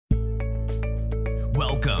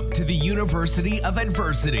Welcome to the University of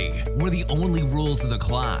Adversity, where the only rules of the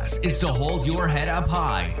class is to hold your head up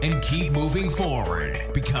high and keep moving forward.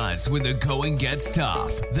 Because when the going gets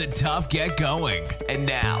tough, the tough get going. And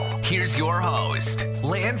now, here's your host,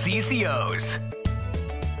 Lance Ecios.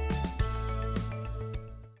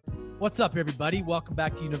 What's up, everybody? Welcome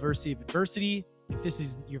back to University of Adversity. If this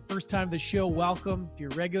is your first time to the show, welcome. If you're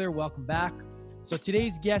regular, welcome back. So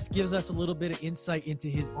today's guest gives us a little bit of insight into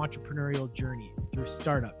his entrepreneurial journey through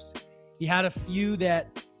startups. He had a few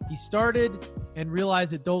that he started and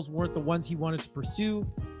realized that those weren't the ones he wanted to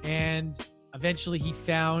pursue. And eventually he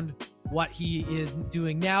found what he is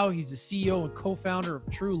doing now. He's the CEO and co-founder of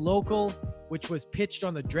True Local, which was pitched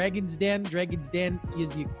on the Dragon's Den. Dragon's Den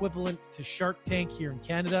is the equivalent to Shark Tank here in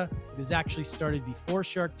Canada. It was actually started before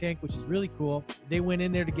Shark Tank, which is really cool. They went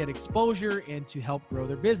in there to get exposure and to help grow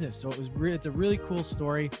their business. So it's a really cool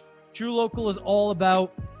story. True Local is all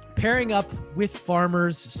about pairing up with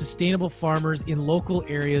farmers, sustainable farmers in local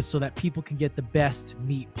areas so that people can get the best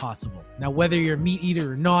meat possible. Now, whether you're a meat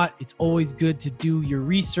eater or not, it's always good to do your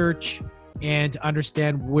research and to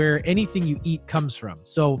understand where anything you eat comes from.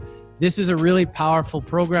 So this is a really powerful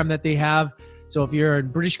program that they have. So if you're in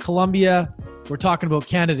British Columbia, we're talking about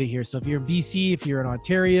Canada here. So if you're in BC, if you're in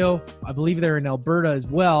Ontario, I believe they're in Alberta as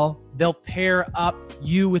well, they'll pair up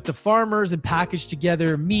you with the farmers and package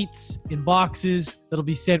together meats in boxes that'll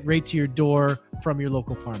be sent right to your door from your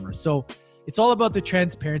local farmers. So it's all about the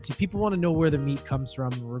transparency. People want to know where the meat comes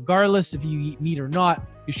from. Regardless if you eat meat or not,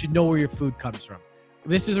 you should know where your food comes from.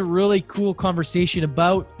 This is a really cool conversation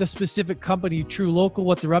about the specific company, True Local,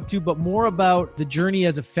 what they're up to, but more about the journey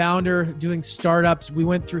as a founder, doing startups. We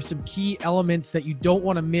went through some key elements that you don't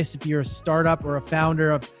want to miss if you're a startup or a founder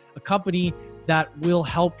of a company that will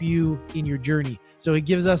help you in your journey. So he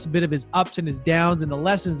gives us a bit of his ups and his downs and the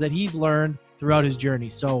lessons that he's learned throughout his journey.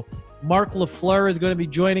 So Mark LaFleur is going to be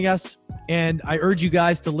joining us. And I urge you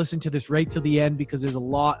guys to listen to this right to the end because there's a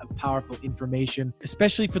lot of powerful information,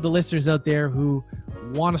 especially for the listeners out there who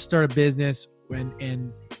want to start a business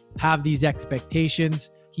and have these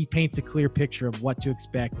expectations. He paints a clear picture of what to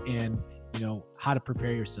expect and, how to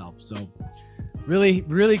prepare yourself. So really,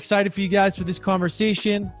 really excited for you guys for this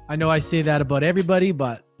conversation. I know I say that about everybody,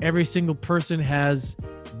 but every single person has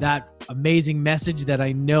that amazing message that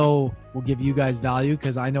I know will give you guys value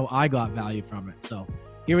because I know I got value from it. So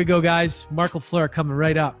here we go, guys. Mark LaFleur coming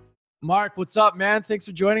right up. Mark, what's up, man? Thanks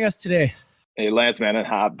for joining us today. Hey, Lance, man.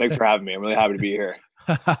 Thanks for having me. I'm really happy to be here.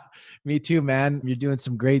 Me too, man. You're doing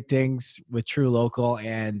some great things with True Local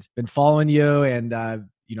and been following you. And,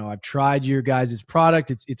 I've tried your guys' product.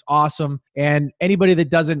 It's awesome. And anybody that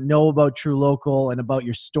doesn't know about True Local and about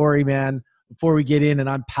your story, man, before we get in and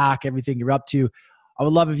unpack everything you're up to, I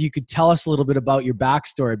would love if you could tell us a little bit about your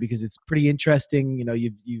backstory because it's pretty interesting.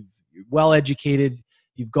 You're well educated.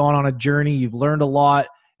 You've gone on a journey, you've learned a lot,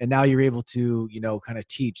 and now you're able to, kind of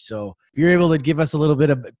teach. So if you're able to give us a little bit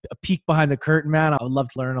of a peek behind the curtain, man, I would love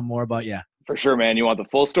to learn more about you. For sure, man. You want the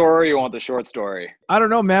full story or you want the short story? I don't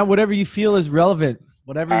know, man. Whatever you feel is relevant.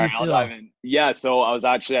 Whatever you feel. I'll dive in. Yeah, so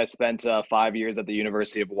I spent 5 years at the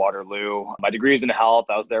University of Waterloo. My degree is in health.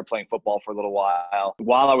 I was there playing football for a little while.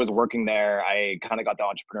 While I was working there, I kind of got the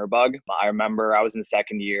entrepreneur bug. I remember I was in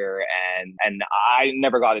second year and I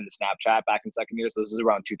never got into Snapchat back in second year. So this is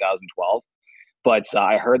around 2012. But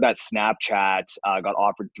I heard that Snapchat got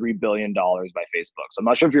offered $3 billion by Facebook. So I'm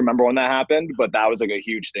not sure if you remember when that happened, but that was like a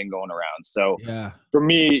huge thing going around. So for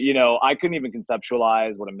me, I couldn't even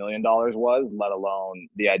conceptualize what $1 million was, let alone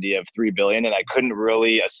the idea of 3 billion. And I couldn't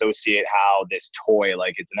really associate how this toy,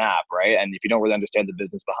 like it's an app, right? And if you don't really understand the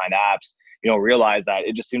business behind apps, you don't realize that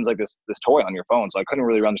it just seems like this toy on your phone. So I couldn't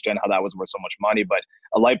really understand how that was worth so much money, but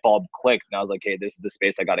a light bulb clicked and I was like, hey, this is the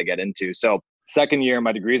space I got to get into. So second year,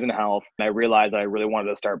 my degree's in health, and I realized I really wanted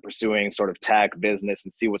to start pursuing sort of tech business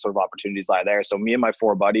and see what sort of opportunities lie there. So me and my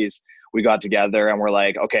 4 buddies, we got together and we're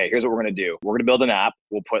like, okay, here's what we're going to do. We're going to build an app.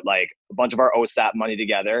 We'll put like a bunch of our OSAP money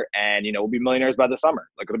together and, we'll be millionaires by the summer.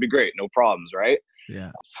 Like it'll be great. No problems, right?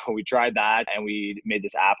 Yeah. So we tried that and we made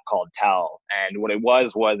this app called Tell. And what it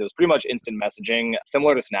was pretty much instant messaging,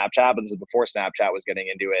 similar to Snapchat, but this is before Snapchat was getting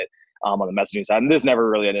into it. On the messaging side. And this never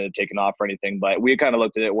really ended up taking off or anything, but we kind of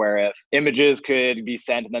looked at it where if images could be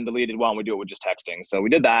sent and then deleted, why don't we do it with just texting? So we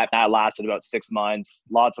did that. That lasted about 6 months.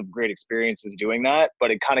 Lots of great experiences doing that, but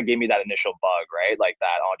it kind of gave me that initial bug, right? Like that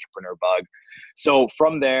entrepreneur bug. So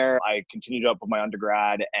from there, I continued up with my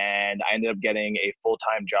undergrad and I ended up getting a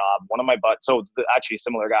full-time job. Actually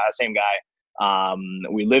similar guy, same guy.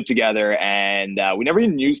 We lived together and we never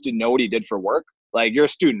even used to know what he did for work. Like you're a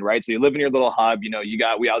student, right? So you live in your little hub,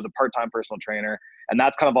 I was a part-time personal trainer and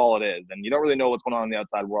that's kind of all it is. And you don't really know what's going on in the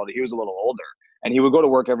outside world. He was a little older. And he would go to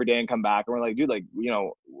work every day and come back, and we're like, dude, like,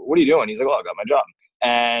 what are you doing? He's like, oh, I got my job.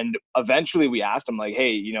 And eventually we asked him, like,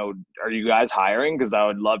 hey, are you guys hiring? Because I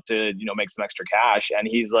would love to, make some extra cash. And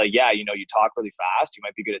he's like, yeah, you talk really fast. You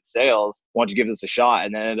might be good at sales. Why don't you give this a shot?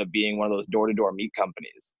 And then ended up being one of those door-to-door meat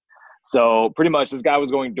companies. So pretty much this guy was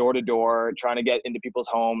going door to door, trying to get into people's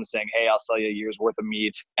homes, saying, hey, I'll sell you a year's worth of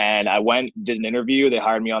meat. And I went, did an interview. They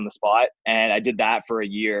hired me on the spot. And I did that for a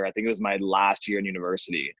year. I think it was my last year in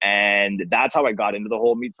university. And that's how I got into the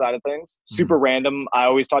whole meat side of things. Super random. I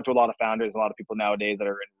always talk to a lot of founders, a lot of people nowadays that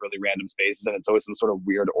are in really random spaces. And it's always some sort of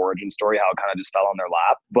weird origin story, how it kind of just fell on their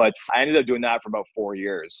lap. But I ended up doing that for about 4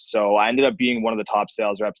 years. So I ended up being one of the top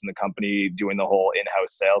sales reps in the company, doing the whole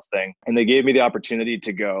in-house sales thing. And they gave me the opportunity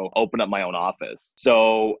to go open up my own office.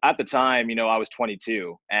 So at the time, I was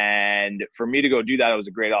 22, and for me to go do that, it was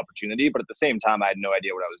a great opportunity. But at the same time, I had no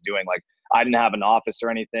idea what I was doing. Like, I didn't have an office or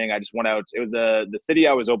anything. I just went out. It was the city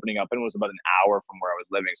I was opening up in was about an hour from where I was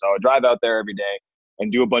living. So I would drive out there every day and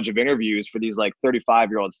do a bunch of interviews for these like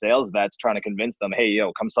 35-year-old sales vets, trying to convince them, hey,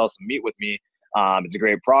 come sell some meat with me. It's a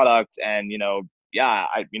great product. And,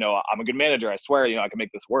 I'm a good manager. I swear, I can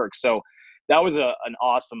make this work. So that was an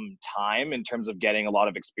awesome time in terms of getting a lot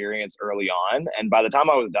of experience early on. And by the time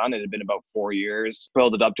I was done, it had been about 4 years,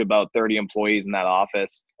 built it up to about 30 employees in that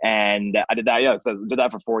office. And I did that. So I did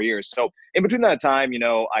that for 4 years. So in between that time,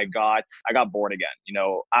 I got bored again.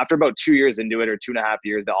 After about 2 years into it, or 2.5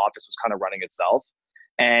 years, the office was kind of running itself.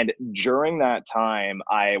 And during that time,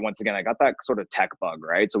 I got that sort of tech bug,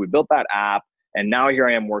 right? So we built that app. And now here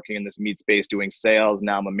I am working in this meat space doing sales.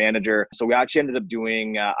 Now I'm a manager. So we actually ended up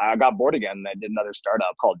doing, I got bored again, and I did another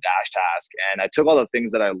startup called DashTask. And I took all the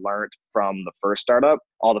things that I learned from the first startup,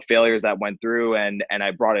 all the failures that went through, and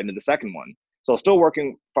I brought it into the second one. So still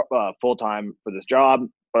working full-time for this job,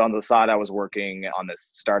 but on the side, I was working on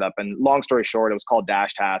this startup. And long story short, it was called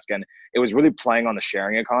DashTask, and it was really playing on the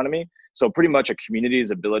sharing economy. So pretty much a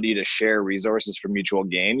community's ability to share resources for mutual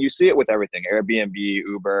gain. You see it with everything, Airbnb,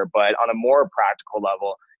 Uber, but on a more practical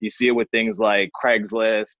level, you see it with things like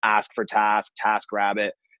Craigslist, Ask for Task, TaskRabbit.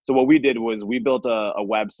 So what we did was we built a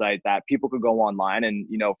website that people could go online and,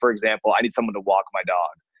 for example, I need someone to walk my dog,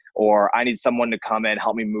 or I need someone to come and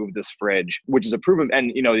help me move this fridge, which is a proven,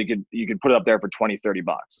 and you could put it up there for $20, $30,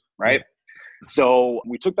 right? Yeah. So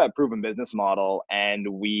we took that proven business model and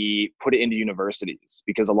we put it into universities,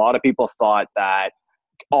 because a lot of people thought that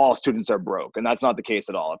all students are broke, and that's not the case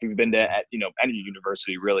at all. If you've been to any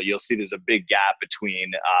university, really, you'll see there's a big gap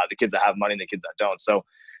between the kids that have money and the kids that don't. So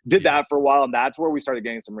did that for a while, and that's where we started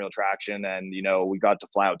getting some real traction. And we got to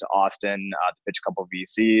fly out to Austin to pitch a couple of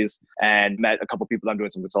VCs, and met a couple of people that I'm doing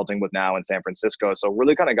some consulting with now in San Francisco. So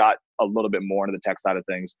really kind of got a little bit more into the tech side of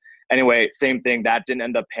things. Anyway, same thing, that didn't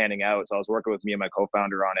end up panning out. So I was working with me and my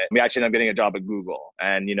co-founder on it. We actually ended up getting a job at Google,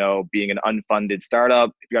 and being an unfunded startup,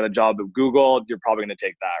 if you got a job at Google, you're probably going to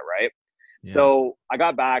take that, right? Yeah. So I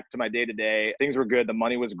got back to my day-to-day. Things were good. The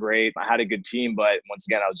money was great. I had a good team, but once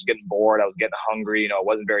again, I was getting bored. I was getting hungry. I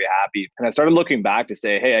wasn't very happy. And I started looking back to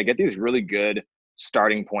say, hey, I get these really good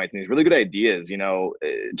starting points and these really good ideas,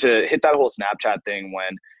 to hit that whole Snapchat thing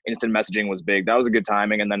when instant messaging was big. That was a good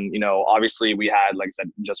timing. And then, obviously we had, like I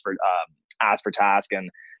said, just for Ask for Task and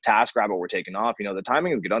TaskRabbit were taking off. The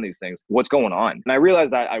timing is good on these things. What's going on? And I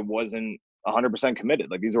realized that I wasn't 100% committed.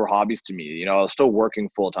 Like, these were hobbies to me. I was still working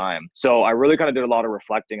full time. So I really kind of did a lot of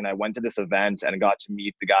reflecting, and I went to this event and got to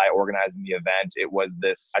meet the guy organizing the event. It was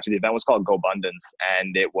the event was called GoBundance,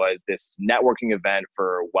 and it was this networking event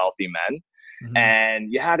for wealthy men. Mm-hmm.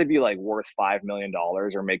 And you had to be like worth $5 million or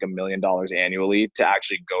make $1 million annually to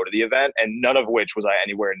actually go to the event. And none of which was I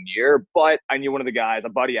anywhere near, but I knew one of the guys, a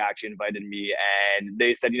buddy actually invited me, and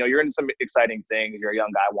they said, you're into some exciting things. You're a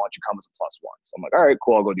young guy. Why don't you come as a +1? So I'm like, all right,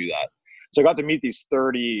 cool. I'll go do that. So I got to meet these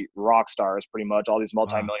 30 rock stars, pretty much, all these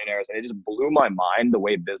multimillionaires. And it just blew my mind the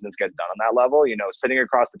way business gets done on that level, sitting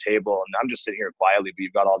across the table. And I'm just sitting here quietly, but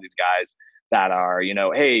you've got all these guys that are,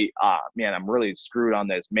 hey, man, I'm really screwed on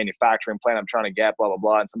this manufacturing plant I'm trying to get, blah, blah,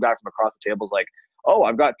 blah. And some guy from across the table is like, oh,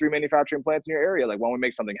 I've got 3 manufacturing plants in your area. Like, why don't we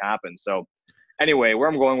make something happen? So anyway, where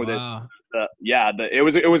I'm going with this,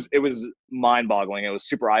 it was mind boggling. It was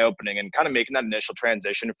super eye opening, and kind of making that initial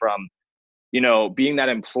transition from, being that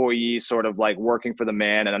employee, sort of like working for the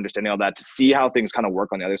man and understanding all that, to see how things kind of work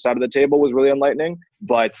on the other side of the table was really enlightening.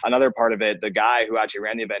 But another part of it, the guy who actually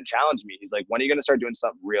ran the event challenged me. He's like, when are you going to start doing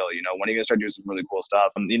something real? When are you going to start doing some really cool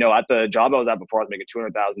stuff? And, at the job I was at before, I was making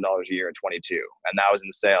 $200,000 a year at 22. And that was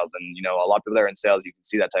in sales. And, a lot of people that are in sales, you can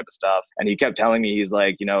see that type of stuff. And he kept telling me, he's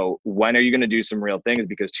like, when are you going to do some real things?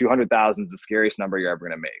 Because 200,000 is the scariest number you're ever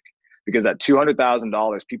going to make. Because at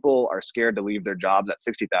 $200,000, people are scared to leave their jobs at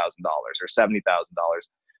 $60,000 or $70,000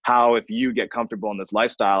 how, if you get comfortable in this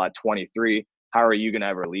lifestyle at 23, how are you going to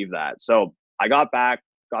ever leave that? So I got back,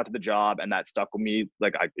 got to the job, and that stuck with me.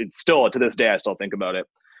 Like, it's still, to this day, I still think about it.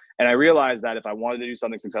 And I realized that if I wanted to do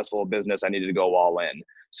something successful in business, I needed to go all in.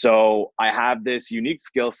 So I have this unique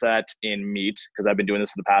skill set in meat because I've been doing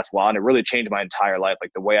this for the past while, and it really changed my entire life.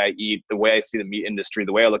 Like the way I eat, the way I see the meat industry,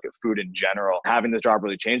 the way I look at food in general. Having this job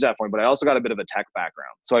really changed that for me. But I also got a bit of a tech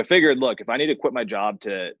background. So I figured, look, if I need to quit my job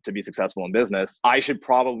to be successful in business, I should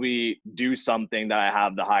probably do something that I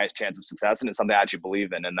have the highest chance of success in, and something I actually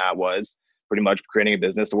believe in. And that was pretty much creating a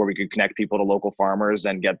business to where we could connect people to local farmers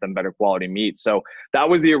and get them better quality meat. So that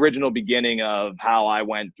was the original beginning of how I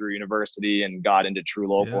went through university and got into True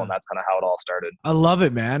Local. And that's kind of how it all started. I love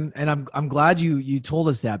it, man. And I'm glad you told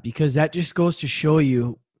us that, because that just goes to show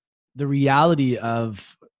you the reality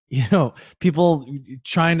of, people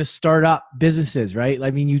trying to start up businesses, right?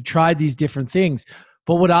 I mean, you tried these different things.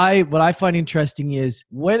 But what I find interesting is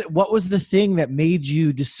what was the thing that made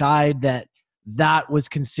you decide that was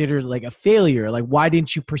considered like a failure? Like, why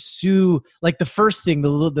didn't you pursue like the first thing, the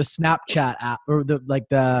Snapchat app, or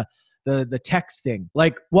the text thing?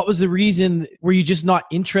 Like, what was the reason? Were you just not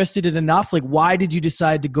interested in enough? Like, why did you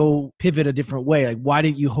decide to go pivot a different way? Like, why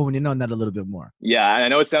didn't you hone in on that a little bit more? Yeah. And I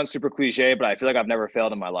know it sounds super cliche, but I feel like I've never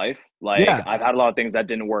failed in my life. Like, I've had a lot of things that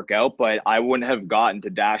didn't work out, but I wouldn't have gotten to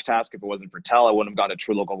DashTask if it wasn't for Tell. I wouldn't have gotten to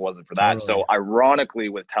True Local if it wasn't for that. Totally. So ironically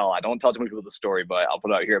with Tell, I don't tell too many people the story, but I'll put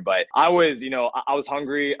it out here. But I was, I was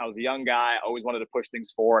hungry. I was a young guy. I always wanted to push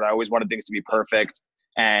things forward. I always wanted things to be perfect.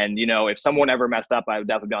 And, if someone ever messed up, I would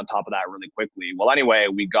definitely be on top of that really quickly. Well, anyway,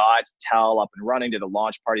 we got Tell up and running, did a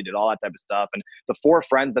launch party, did all that type of stuff. And the 4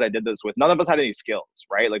 friends that I did this with, none of us had any skills,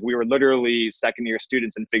 right? Like, we were literally second-year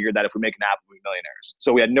students and figured that if we make an app, we'll be millionaires.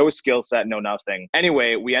 So we had no skill set, no nothing.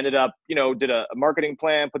 Anyway, we ended up, did a marketing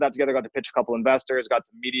plan, put that together, got to pitch a couple investors, got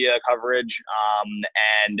some media coverage,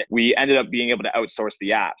 and we ended up being able to outsource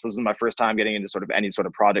the app. So this is my first time getting into sort of any sort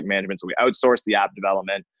of project management. So we outsourced the app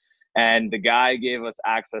development. And the guy gave us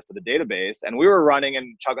access to the database, and we were running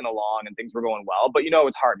and chugging along and things were going well. But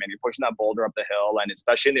it's hard, man. You're pushing that boulder up the hill. And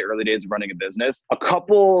especially in the early days of running a business, a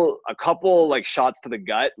couple like shots to the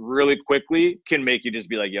gut really quickly can make you just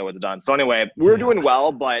be like, yo, it's done. So anyway, we were doing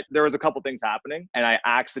well, but there was a couple things happening, and I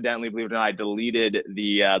accidentally, believe it or not, I deleted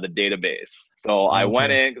the database. So I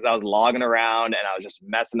went in because I was logging around and I was just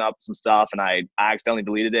messing up some stuff, and I accidentally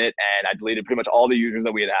deleted it, and I deleted pretty much all the users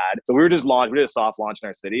that we had. So we did a soft launch in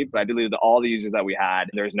our city, but I deleted all the users that we had,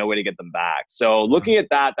 and there's no way to get them back. So looking at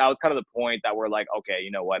that was kind of the point that we're like, okay,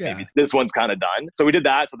 you know what, maybe this one's kind of done. So we did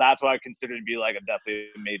that. So that's what I consider to be like a definitely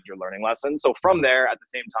major learning lesson. So from there, at the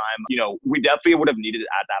same time, we definitely would have needed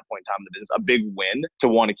at that point in time the business a big win to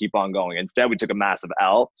want to keep on going. Instead, we took a massive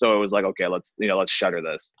L. So it was like, okay, let's shutter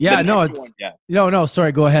this. No,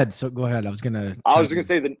 sorry, go ahead. So go ahead. I was gonna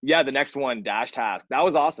say the next one, DashTask. That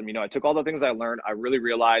was awesome. I took all the things I learned. I really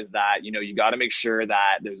realized that, you got to make sure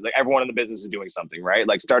that there's like everyone in the business is doing something, right?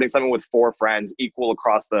 Like starting something with 4 friends equal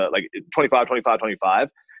across the like 25, 25, 25.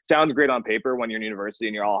 Sounds great on paper when you're in university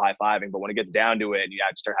and you're all high-fiving, but when it gets down to it and you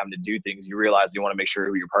actually start having to do things, you realize you want to make sure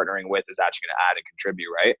who you're partnering with is actually going to add and contribute,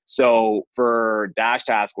 right? So for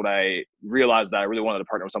DashTask, what I realized that I really wanted to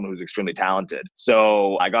partner with someone who's extremely talented.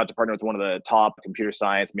 So I got to partner with one of the top computer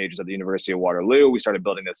science majors at the University of Waterloo. We started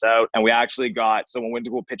building this out, and we actually got, so when we went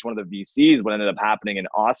to go pitch one of the VCs, what ended up happening in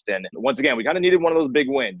Austin, once again, we kind of needed one of those big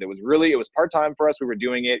wins. It was part-time for us. We were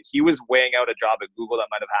doing it. He was weighing out a job at Google that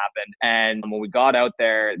might have happened. And when we got out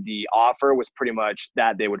there, the offer was pretty much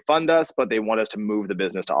that they would fund us, but they want us to move the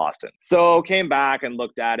business to Austin. So came back and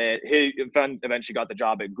looked at it. He eventually got the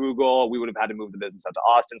job at Google. We would have had to move the business out to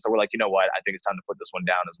Austin. So we're like, you know what? I think it's time to put this one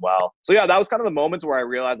down as well. So yeah, that was kind of the moments where I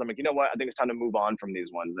realized, I'm like, you know what? I think it's time to move on from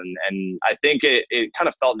these ones. And I think it kind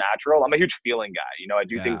of felt natural. I'm a huge feeling guy. I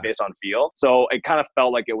do things based on feel. So it kind of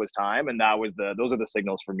felt like it was time. And those are the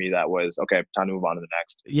signals for me that was, okay, time to move on to the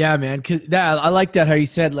next. Yeah, man. Cause I like that how you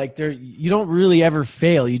said, like, you don't really ever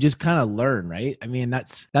fail. You just kind of learn, right? I mean,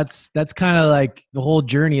 that's kind of like the whole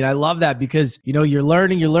journey. And I love that because, you're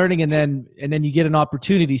learning and then you get an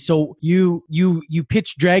opportunity. So you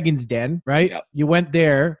pitched Dragon's Den, right? Yep. You went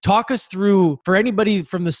there. Talk us through, for anybody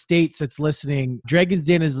from the States that's listening, Dragon's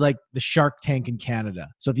Den is like the Shark Tank in Canada.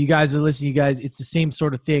 So if you guys are listening, it's the same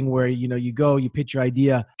sort of thing where, you go, you pitch your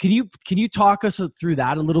idea. Can you talk us through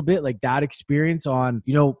that a little bit? Like that experience on,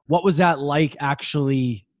 what was that like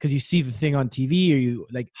actually because you see the thing on TV, or you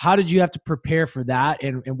like, how did you have to prepare for that?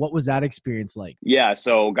 And what was that experience like? Yeah,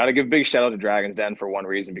 so got to give a big shout out to Dragon's Den for one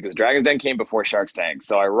reason, because Dragon's Den came before Shark's Tank.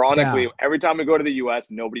 So ironically, every time we go to the US,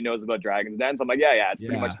 nobody knows about Dragon's Den. So I'm like, yeah, it's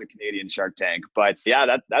pretty much the Canadian Shark Tank. But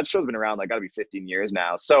yeah, that show's been around like got to be 15 years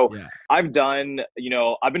now. So I've done,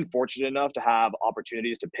 I've been fortunate enough to have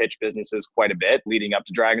opportunities to pitch businesses quite a bit leading up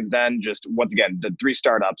to Dragon's Den. Just once again, the 3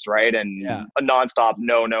 startups, right? And a nonstop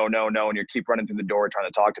no, and you keep running through the door trying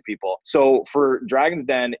to talk to people. So for Dragon's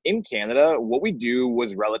Den in Canada, what we do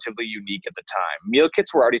was relatively unique at the time. Meal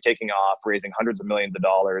kits were already taking off, raising hundreds of millions of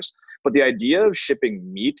dollars. But the idea of shipping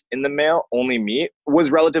meat in the mail, only meat,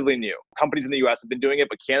 was relatively new. Companies in the US have been doing it,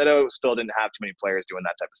 but Canada still didn't have too many players doing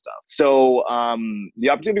that type of stuff. So the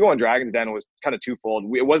opportunity to go on Dragon's Den was kind of twofold.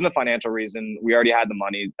 It wasn't a financial reason. We already had the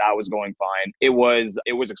money. That was going fine. It was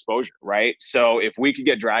exposure, right? So if we could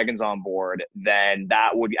get Dragons on board, then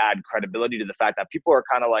that would add credibility to the fact that people are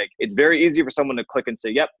kind of like, it's very easy for someone to click and say,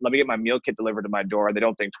 yep, let me get my meal kit delivered to my door. They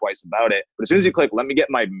don't think twice about it. But as soon as you click, let me get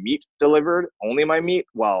my meat delivered, only my meat,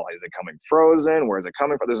 well, is it coming frozen? Where is it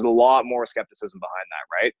coming from? There's a lot more skepticism behind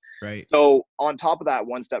that, right? Right. So on top of that,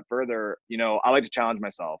 one step further, I like to challenge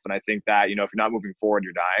myself. And I think that, if you're not moving forward,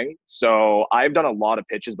 you're dying. So I've done a lot of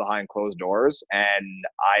pitches behind closed doors, and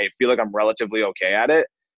I feel like I'm relatively okay at it.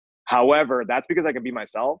 However, that's because I can be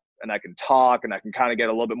myself and I can talk and I can kind of get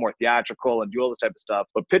a little bit more theatrical and do all this type of stuff.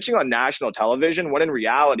 But pitching on national television, when in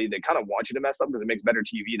reality, they kind of want you to mess up because it makes better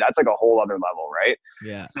TV, that's like a whole other level, right?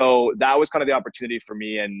 Yeah. So that was kind of the opportunity for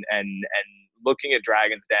me. And looking at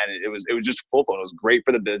Dragon's Den, it was just full flow. It was great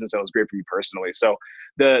for the business. And it was great for me personally. So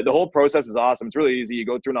the whole process is awesome. It's really easy. You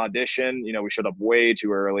go through an audition. We showed up way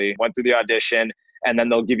too early, went through the audition. And then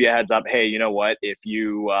they'll give you a heads up. Hey, you know what? If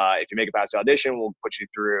you make it past the audition, we'll put you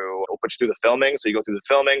through the filming. So you go through the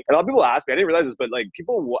filming. And a lot of people ask me, I didn't realize this, but like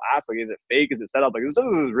people will ask, like, is it fake? Is it set up? Like, this is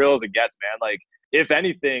as real as it gets, man. Like, if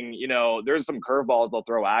anything, there's some curveballs they'll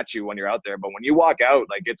throw at you when you're out there. But when you walk out,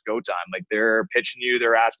 like, it's go time. Like, they're pitching you,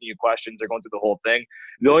 they're asking you questions, they're going through the whole thing.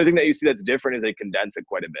 The only thing that you see that's different is they condense it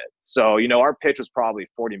quite a bit. So, our pitch was probably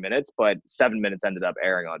 40 minutes, but 7 minutes ended up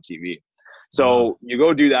airing on TV. So you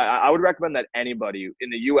go do that. I would recommend that anybody in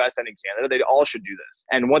the US and in Canada, they all should do this.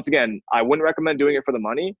 And once again, I wouldn't recommend doing it for the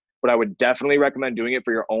money, but I would definitely recommend doing it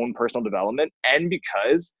for your own personal development. And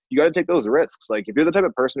because you got to take those risks. Like if you're the type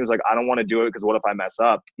of person who's like, I don't want to do it because what if I mess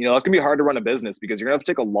up? It's going to be hard to run a business because you're going to have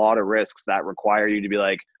to take a lot of risks that require you to be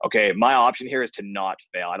like, okay, my option here is to not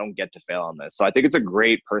fail. I don't get to fail on this. So I think it's a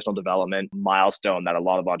great personal development milestone that a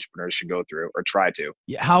lot of entrepreneurs should go through or try to.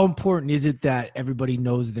 Yeah. How important is it that everybody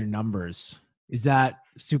knows their numbers? Is that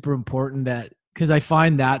super important? That because I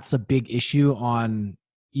find that's a big issue on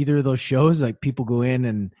either of those shows. Like people go in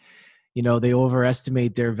and, they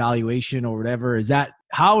overestimate their valuation or whatever. Is that,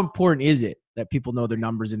 how important is it that people know their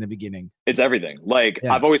numbers in the beginning? It's everything.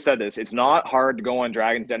 I've always said this, it's not hard to go on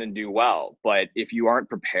Dragon's Den and do well, but if you aren't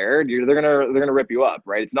prepared, they're gonna rip you up,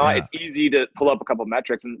 right? It's easy to pull up a couple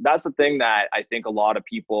metrics. And that's the thing that I think a lot of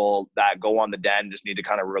people that go on the Den just need to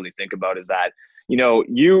kind of really think about is that,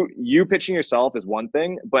 you pitching yourself is one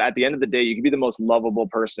thing, but at the end of the day, you can be the most lovable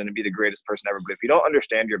person and be the greatest person ever. But if you don't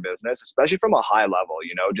understand your business, especially from a high level,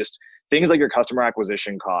 just things like your customer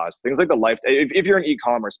acquisition costs, things like if you're in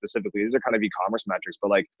e-commerce specifically, these are kind of e-commerce metrics, but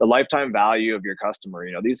like the lifetime value of your customer,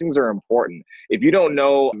 these things are important. If you don't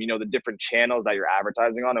know, the different channels that you're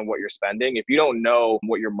advertising on and what you're spending, if you don't know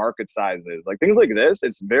what your market size is, like things like this,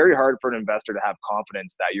 it's very hard for an investor to have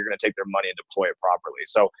confidence that you're going to take their money and deploy it properly.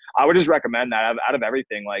 So I would just recommend that out of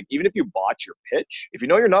everything, like even if you bought your pitch, if you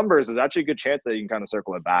know your numbers, there's actually a good chance that you can kind of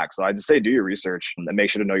circle it back. So I just say do your research and make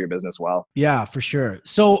sure to know your business well. Yeah, for sure.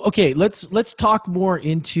 So, okay, let's talk more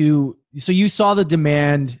into, so you saw the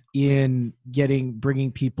demand in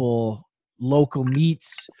bringing people local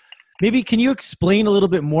meats. Maybe can you explain a little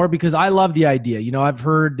bit more? Because I love the idea. I've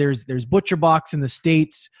heard there's ButcherBox in the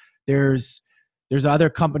States. There's other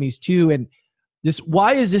companies too. And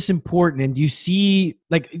why is this important? And do you see,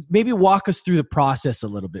 like, maybe walk us through the process a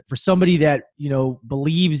little bit for somebody that,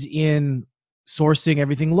 believes in sourcing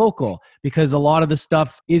everything local, because a lot of the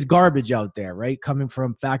stuff is garbage out there, right? Coming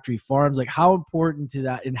from factory farms. Like, how important to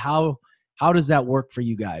that, and how does that work for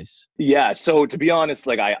you guys? Yeah. So to be honest,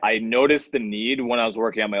 like I noticed the need when I was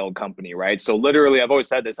working at my old company, right? So literally, I've always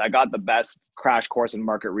said this, I got the best crash course in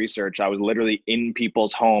market research. I was literally in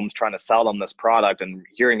people's homes trying to sell them this product and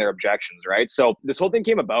hearing their objections, right? So this whole thing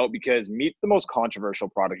came about because meat's the most controversial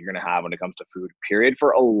product you're going to have when it comes to food, period,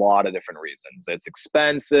 for a lot of different reasons. It's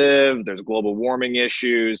expensive. There's global warming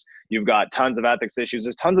issues. You've got tons of ethics issues.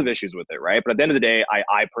 There's tons of issues with it, right? But at the end of the day,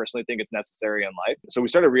 I personally think it's necessary in life. So we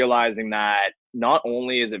started realizing that that not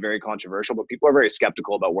only is it very controversial, but people are very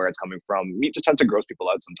skeptical about where it's coming from. Meat just tends to gross people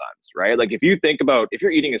out sometimes, right? Like if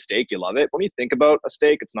you're eating a steak, you love it. When you think about a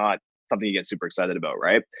steak, it's not something you get super excited about,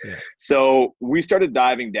 right? Yeah. So we started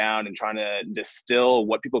diving down and trying to distill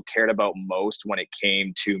what people cared about most when it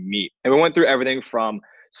came to meat. And we went through everything from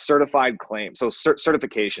certified claims, so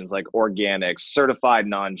certifications like organic, certified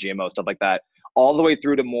non-GMO, stuff like that, all the way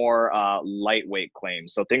through to more lightweight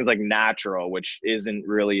claims. So things like natural, which isn't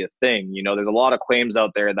really a thing. You know, there's a lot of claims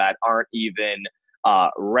out there that aren't even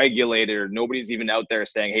regulated, or nobody's even out there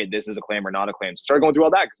saying, hey, this is a claim or not a claim. So started going through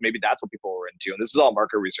all that because maybe that's what people were into. And this is all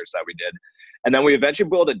market research that we did. And then we eventually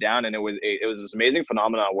boiled it down, and it was this amazing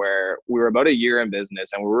phenomenon where we were about a year in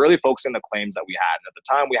business and we were really focusing on the claims that we had. And at the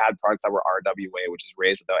time we had products that were RWA, which is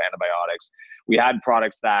raised without antibiotics. We had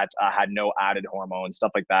products that had no added hormones,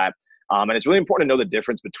 stuff like that. And it's really important to know the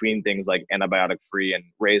difference between things like antibiotic free and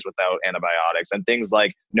raised without antibiotics, and things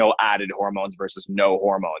like no added hormones versus no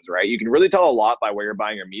hormones, right? You can really tell a lot by where you're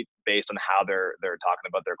buying your meat based on how they're talking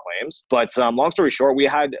about their claims. But long story short, we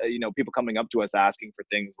had people coming up to us asking for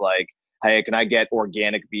things like, hey, can I get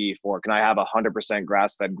organic beef, or can I have 100%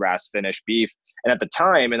 grass-fed, grass-finished beef? And at the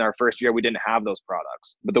time, in our first year, we didn't have those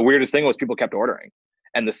products. But the weirdest thing was people kept ordering,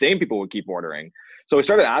 and the same people would keep ordering. So I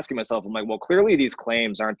started asking myself, I'm like, well, clearly these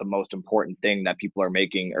claims aren't the most important thing that people are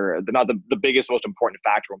making, or they're not the biggest, most important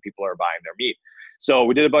factor when people are buying their meat. So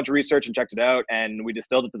we did a bunch of research and checked it out, and we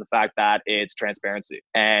distilled it to the fact that it's transparency,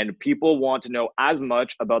 and people want to know as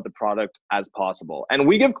much about the product as possible. And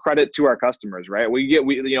we give credit to our customers, right?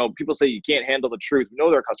 People say you can't handle the truth. We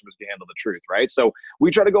know their customers can handle the truth, right? So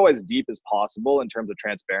we try to go as deep as possible in terms of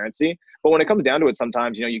transparency. But when it comes down to it,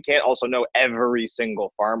 sometimes, you can't also know every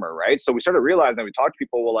single farmer, right? So we started realizing, we talked to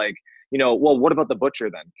people, well, what about the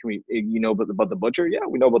butcher then? Can we, about the butcher? Yeah,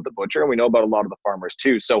 we know about the butcher, and we know about a lot of the farmers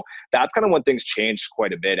too. So that's kind of when things changed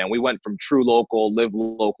quite a bit. And we went from true local, live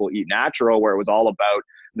local, eat natural, where it was all about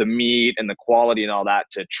the meat and the quality and all that,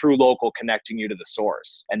 to true local, connecting you to the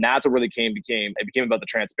source. And that's what really became about the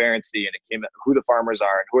transparency, and it came who the farmers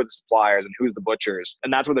are and who are the suppliers and who's the butchers.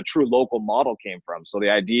 And that's where the true local model came from. So the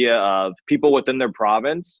idea of people within their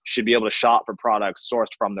province should be able to shop for products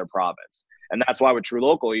sourced from their province. And that's why with True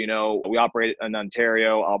Local, we operate in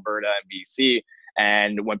Ontario, Alberta, and BC.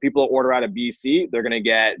 And when people order out of BC, they're going to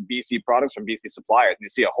get BC products from BC suppliers. And you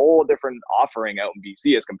see a whole different offering out in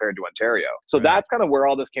BC as compared to Ontario. So that's kind of where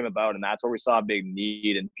all this came about. And that's where we saw a big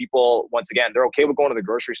need. And people, once again, they're okay with going to the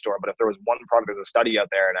grocery store. But if there was one product, there's a study out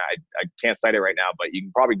there, and I can't cite it right now, but you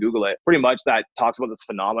can probably Google it, pretty much, that talks about this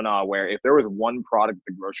phenomena where if there was one product at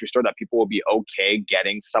the grocery store that people would be okay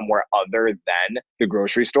getting somewhere other than the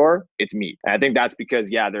grocery store, it's meat. And I think that's because,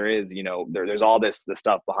 there is, there's all this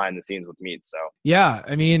stuff behind the scenes with meat. So yeah,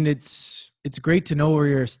 I mean, it's great to know where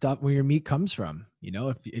your meat comes from.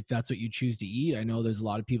 If that's what you choose to eat. I know there's a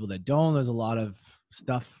lot of people that don't. There's a lot of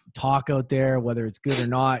talk out there, whether it's good or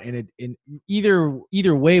not. And either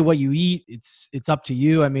way, what you eat, it's up to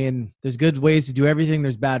you. I mean, there's good ways to do everything.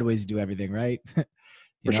 There's bad ways to do everything, right?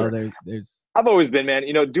 There's I've always been, man,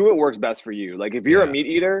 do what works best for you. Like if you're a meat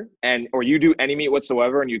eater or you do any meat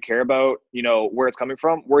whatsoever and you care about, where it's coming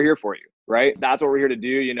from, we're here for you, right? That's what we're here to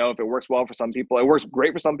do. If it works well for some people, it works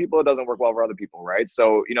great for some people, it doesn't work well for other people, right?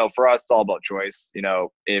 So, for us, it's all about choice.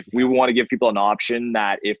 If we want to give people an option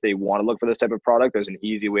that if they want to look for this type of product, there's an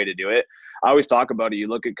easy way to do it. I always talk about it. You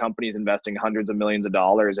look at companies investing hundreds of millions of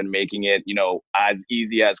dollars and making it, as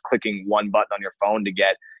easy as clicking one button on your phone to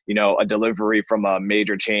get, a delivery from a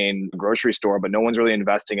major chain grocery store, but no one's really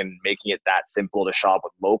investing in making it that simple to shop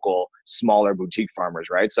with local, smaller boutique farmers,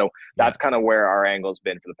 right? So that's kind of where our angle's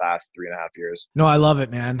been for the past 3.5 years. No, I love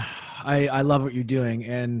it, man. I love what you're doing.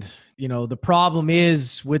 And, the problem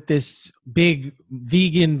is with this big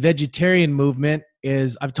vegan vegetarian movement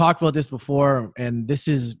is, I've talked about this before, and this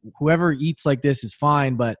is, whoever eats like this is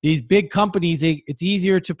fine, but these big companies, it's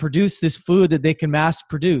easier to produce this food that they can mass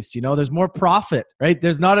produce. There's more profit, right?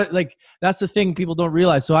 There's not that's the thing people don't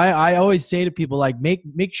realize. So I always say to people,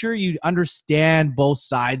 make sure you understand both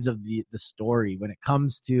sides of the story when it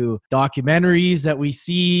comes to documentaries that we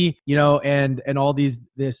see, and all this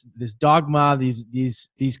dogma,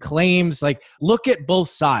 these claims. Look at both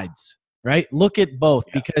sides. Right? Look at both,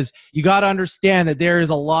 because you got to understand that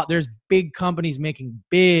there's big companies making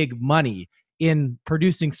big money in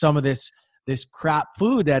producing some of this crap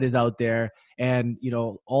food that is out there, and,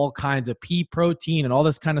 all kinds of pea protein and all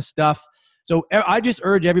this kind of stuff. So I just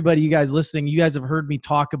urge everybody, you guys listening, you guys have heard me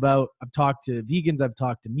I've talked to vegans, I've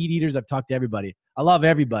talked to meat eaters, I've talked to everybody. I love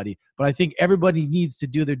everybody, but I think everybody needs to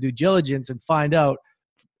do their due diligence and find out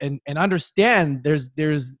and understand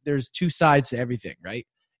there's two sides to everything, right?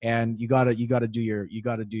 and you gotta do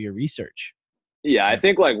your research. Yeah, I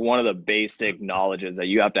think like one of the basic knowledges that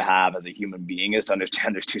you have to have as a human being is to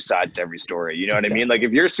understand there's two sides to every story. You know what I mean? Like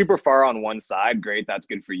if you're super far on one side, great, that's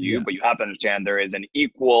good for you. But you have to understand there is an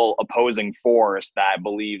equal opposing force that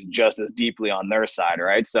believes just as deeply on their side,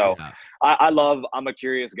 right? So I'm a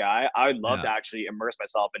curious guy. I would love to actually immerse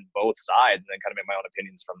myself in both sides and then kind of make my own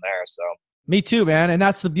opinions from there. So me too, man. And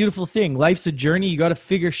that's the beautiful thing. Life's a journey. You got to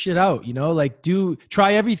figure shit out, you know, like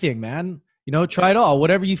try everything, man. You know, try it all,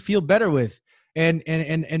 whatever you feel better with. And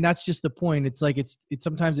that's just the point. It's like, it's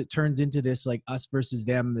sometimes it turns into this like us versus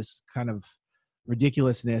them, this kind of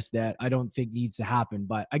ridiculousness that I don't think needs to happen.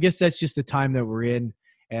 But I guess that's just the time that we're in,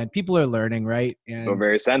 and people are learning, right? And so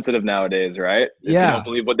very sensitive nowadays, right? If you don't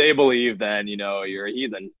believe what they believe, then, you know, you're a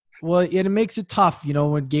heathen. Well, and it makes it tough, you know,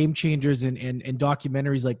 when game changers and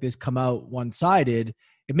documentaries like this come out one-sided.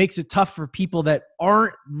 It makes it tough for people that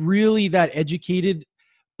aren't really that educated,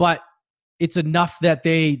 but it's enough that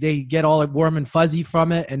they get all warm and fuzzy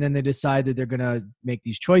from it, and then they decide that they're going to make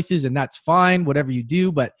these choices, and that's fine, whatever you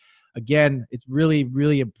do. But again, it's really,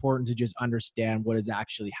 really important to just understand what is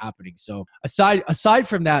actually happening. So aside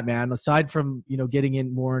from that, man, aside from, you know, getting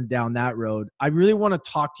in more down that road, I really want to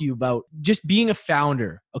talk to you about just being a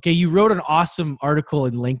founder. Okay. You wrote an awesome article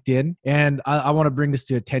in LinkedIn, and I want to bring this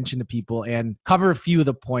to attention to people and cover a few of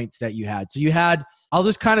the points that you had. So I'll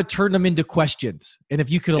just kind of turn them into questions. And if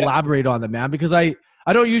you could elaborate on them, man, because I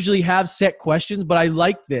don't usually have set questions, but I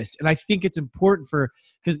like this. And I think it's important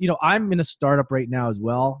because, you know, I'm in a startup right now as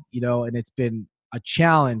well, you know, and it's been a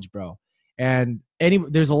challenge, bro. And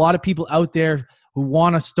there's a lot of people out there who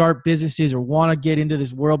want to start businesses or want to get into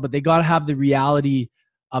this world, but they got to have the reality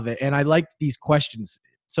of it. And I like these questions.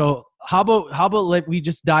 So how about let we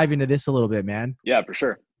just dive into this a little bit, man? Yeah, for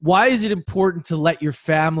sure. Why is it important to let your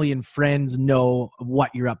family and friends know what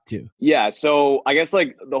you're up to? Yeah. So I guess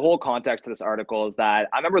like the whole context to this article is that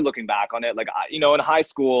I remember looking back on it, like, you know, in high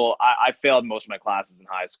school, I failed most of my classes in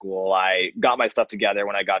high school. I got my stuff together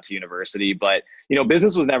when I got to university, but, you know,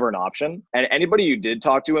 business was never an option. And anybody you did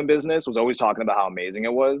talk to in business was always talking about how amazing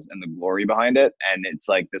it was and the glory behind it. And it's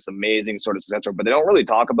like this amazing sort of success story, but they don't really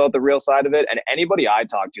talk about the real side of it. And anybody I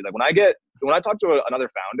talk to, like when I talk to another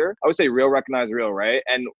founder, I would say real, recognize real, right?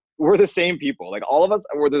 And we're the same people. Like all of us,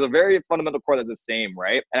 there's a very fundamental core that's the same,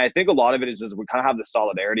 right? And I think a lot of it is just we kind of have the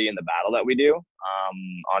solidarity in the battle that we do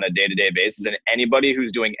on a day-to-day basis. And anybody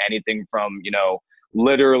who's doing anything from, you know,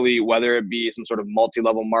 literally, whether it be some sort of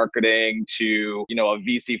multi-level marketing to, you know, a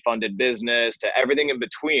VC funded business to everything in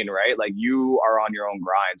between, right? Like you are on your own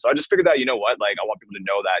grind. So I just figured that, you know what, like I want people to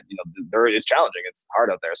know that, you know, there is challenging. It's hard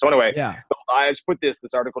out there. So anyway, I just put this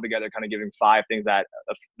article together, kind of giving 5 things that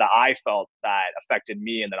I felt that affected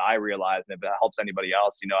me and that I realized, and if it helps anybody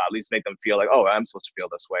else, you know, at least make them feel like, oh, I'm supposed to feel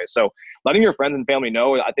this way. So letting your friends and family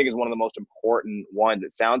know, I think, is one of the most important ones.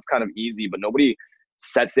 It sounds kind of easy, but nobody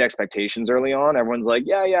sets the expectations early on. Everyone's like,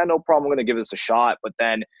 yeah, no problem. I'm going to give this a shot. But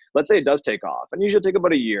then let's say it does take off, and usually take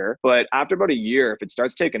about a year. But after about a year, if it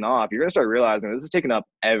starts taking off, you're going to start realizing this is taking up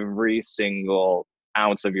every single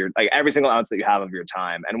ounce that you have of your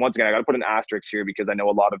time. And once again, I got to put an asterisk here because I know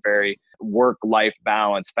a lot of very work-life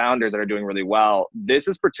balance founders that are doing really well. This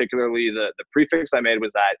is particularly the prefix I made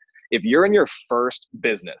was that if you're in your first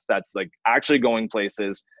business that's like actually going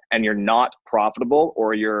places and you're not profitable,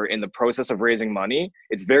 or you're in the process of raising money,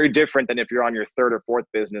 it's very different than if you're on your third or fourth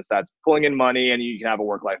business that's pulling in money and you can have a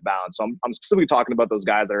work-life balance. So I'm specifically talking about those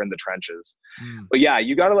guys that are in the trenches. But yeah,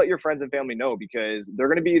 you got to let your friends and family know, because they're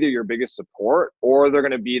going to be either your biggest support or they're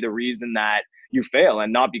going to be the reason that you fail,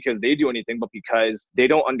 and not because they do anything, but because they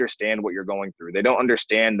don't understand what you're going through. They don't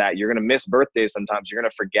understand that you're going to miss birthdays sometimes. You're going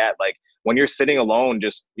to forget, like when you're sitting alone,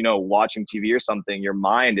 just, you know, watching TV or something, your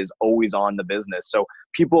mind is always on the business. So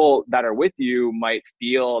people that are with you might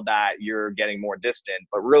feel that you're getting more distant,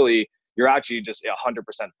 but really you're actually just 100%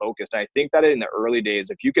 focused. And I think that in the early days,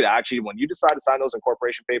 if you could actually, when you decide to sign those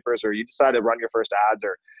incorporation papers, or you decide to run your first ads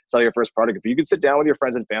or sell your first product, if you could sit down with your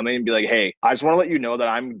friends and family and be like, hey, I just want to let you know that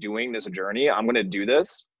I'm doing this journey. I'm going to do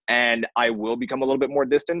this. And I will become a little bit more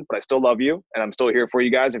distant, but I still love you. And I'm still here for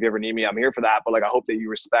you guys. If you ever need me, I'm here for that. But like, I hope that you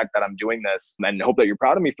respect that I'm doing this, and hope that you're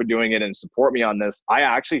proud of me for doing it and support me on this. I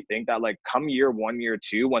actually think that like come year 1, year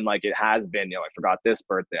 2, when like it has been, you know, I forgot this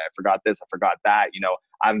birthday, I forgot this, I forgot that, you know,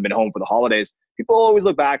 I haven't been home for the holidays. people always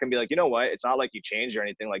look back and be like, you know what? It's not like he changed or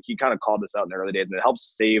anything. Like he kind of called this out in the early days, and it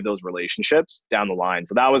helps save those relationships down the line.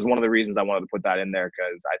 So that was one of the reasons I wanted to put that in there,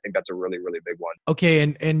 because I think that's a really, really big one. Okay.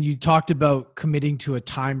 And you talked about committing to a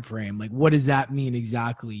time frame. Like, what does that mean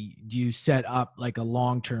exactly? Do you set up like a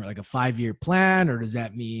long-term, like a 5-year plan, or does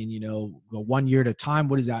that mean, go 1 year at a time?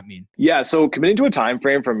 What does that mean? Yeah. So committing to a time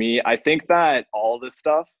frame for me, I think that all this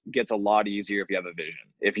stuff gets a lot easier if you have a vision.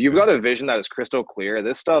 If you've got a vision that is crystal clear,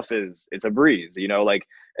 this stuff it's a breeze,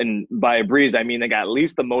 and by a breeze, I mean like at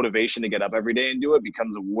least the motivation to get up every day and do it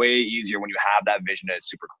becomes way easier when you have that vision and it's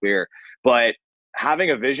super clear. But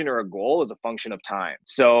having a vision or a goal is a function of time.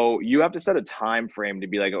 So you have to set a time frame to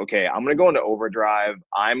be like, okay, I'm going to go into overdrive.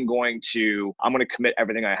 I'm going to commit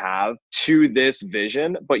everything I have to this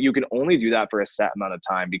vision, but you can only do that for a set amount of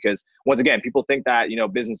time, because once again, people think that,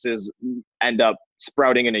 businesses end up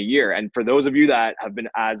sprouting in a year. And for those of you that have been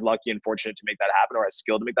as lucky and fortunate to make that happen, or as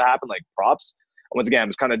skilled to make that happen, like props. Once again, I'm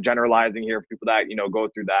just kind of generalizing here for people that, go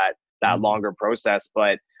through that longer process.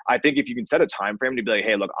 But I think if you can set a time frame to be like,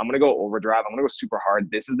 hey, look, I'm going to go overdrive. I'm going to go super hard.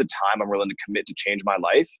 This is the time I'm willing to commit to change my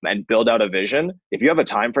life and build out a vision. If you have a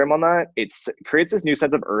time frame on that, it creates this new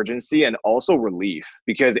sense of urgency and also relief,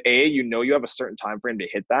 because you have a certain time frame to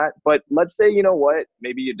hit that. But let's say,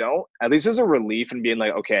 maybe you don't. At least there's a relief in being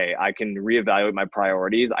like, okay, I can reevaluate my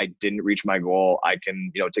priorities. I didn't reach my goal. I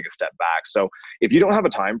can, take a step back. So if you don't have a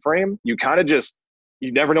time frame, you kind of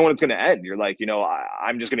you never know when it's going to end. You're like,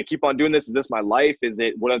 I'm just going to keep on doing this. Is this my life? Is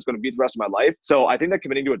it what it's going to be the rest of my life? So I think that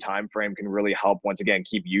committing to a time frame can really help, once again,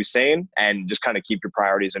 keep you sane and just kind of keep your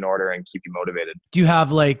priorities in order and keep you motivated. Do you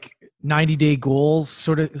have like 90-day goals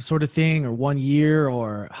sort of thing, or 1 year,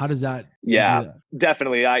 or how does that? Yeah,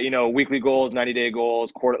 definitely. Weekly goals, 90-day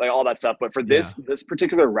goals, quarter, like all that stuff. But for this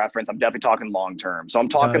particular reference, I'm definitely talking long-term. So I'm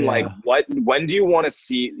talking when do you want to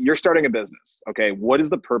see, you're starting a business. Okay. What is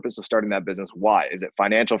the purpose of starting that business? Why? Is it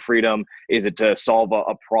financial freedom? Is it to solve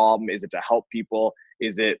a problem? Is it to help people?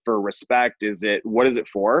 Is it for respect? What is it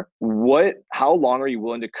for? How long are you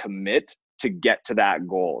willing to commit to get to that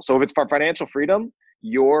goal? So if it's for financial freedom,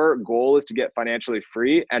 your goal is to get financially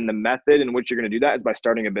free, and the method in which you're going to do that is by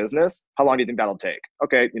starting a business. How long do you think that'll take?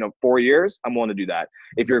 Okay, 4 years, I'm willing to do that.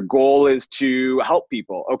 If your goal is to help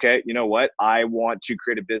people, okay, you know what? I want to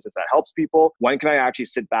create a business that helps people. When can I actually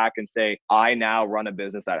sit back and say, I now run a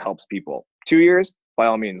business that helps people? 2 years? By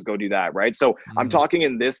all means, go do that, right? So I'm talking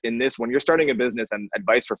in this, when you're starting a business, and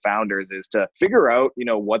advice for founders is to figure out,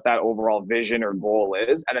 what that overall vision or goal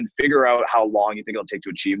is, and then figure out how long you think it'll take to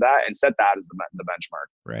achieve that, and set that as the benchmark.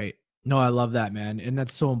 Right. No, I love that, man. And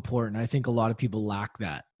that's so important. I think a lot of people lack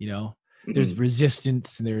that, There's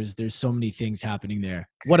resistance, and there's so many things happening there.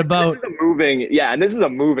 What about this is a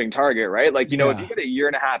moving target, right? Like, if you get a year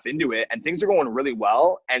and a half into it and things are going really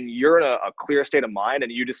well, and you're in a clear state of mind,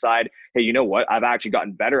 and you decide, hey, you know what? I've actually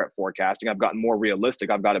gotten better at forecasting. I've gotten more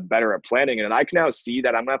realistic. I've gotten better at planning. And I can now see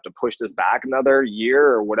that I'm gonna have to push this back another year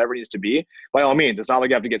or whatever it needs to be. By all means, it's not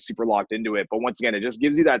like you have to get super locked into it. But once again, it just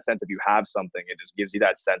gives you that sense, if you have something, it just gives you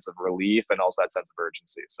that sense of relief and also that sense of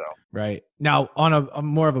urgency. So right. Now, on a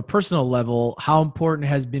more of a personal level, how important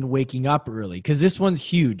has been waking up early? Because this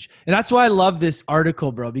one's huge. And that's why I love this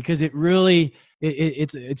article, bro, because it really,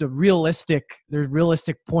 it's a there's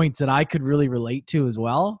realistic points that I could really relate to as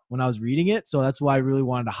well when I was reading it. So that's why I really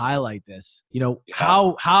wanted to highlight this.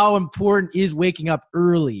 How important is waking up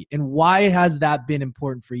early, and why has that been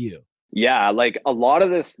important for you? Yeah, like a lot of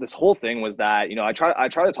this whole thing was that, I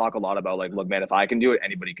try to talk a lot about like, look, man, if I can do it,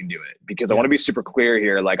 anybody can do it. Because I want to be super clear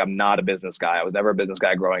here. Like, I'm not a business guy. I was never a business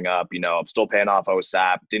guy growing up. I'm still paying off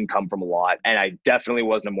OSAP, didn't come from a lot. And I definitely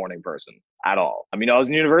wasn't a morning person at all. I was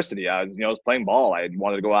in university. I was playing ball. I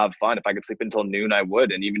wanted to go have fun. If I could sleep until noon, I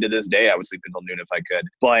would. And even to this day, I would sleep until noon if I could.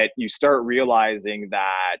 But you start realizing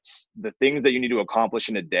that the things that you need to accomplish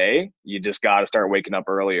in a day, you just got to start waking up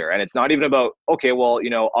earlier. And it's not even about, okay, well,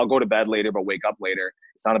 I'll go to bed later, but wake up later.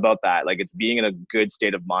 It's not about that. Like, it's being in a good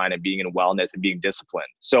state of mind and being in wellness and being disciplined.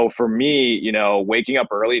 So for me, waking up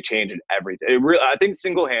early changed everything. I think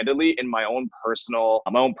single-handedly in my own personal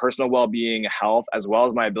well-being, health, as well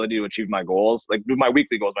as my ability to achieve my goals, like my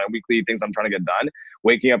weekly goals, my weekly things I'm trying to get done,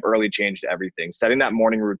 waking up early changed everything. Setting that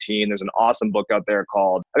morning routine. There's an awesome book out there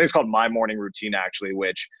I think it's called My Morning Routine, actually,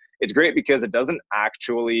 which it's great because it doesn't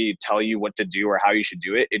actually tell you what to do or how you should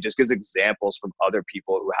do it. It just gives examples from other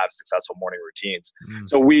people who have successful morning routines.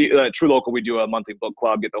 So we, True Local, we do a monthly book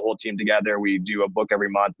club, get the whole team together. We do a book every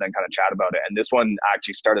month and then kind of chat about it. And this one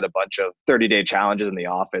actually started a bunch of 30-day challenges in the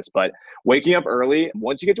office. But waking up early,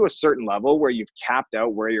 once you get to a certain level where you've capped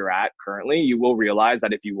out where you're at currently, you will realize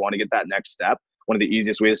that if you want to get that next step, one of the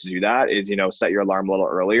easiest ways to do that is, set your alarm a little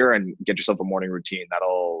earlier and get yourself a morning routine.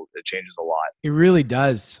 It changes a lot. It really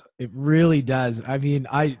does. It really does. I mean,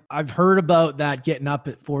 I've heard about that getting up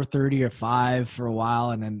at 4:30 or 5 for a while,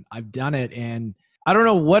 and then I've done it, and I don't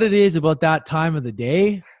know what it is about that time of the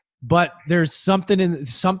day, but there's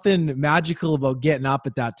something magical about getting up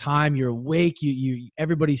at that time. You're awake.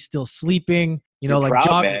 Everybody's still sleeping. You're like proud,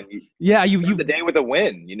 jogging. Man. You the day with a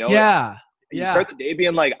win. Yeah. You start the day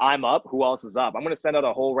being like, I'm up. Who else is up? I'm going to send out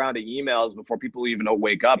a whole round of emails before people even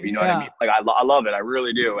wake up. You know what I mean? Like, I love it. I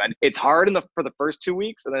really do. And it's hard for the first 2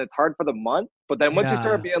 weeks, and then it's hard for the month. But then once you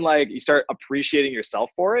start being like, you start appreciating yourself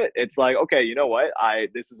for it, it's like, okay, you know what?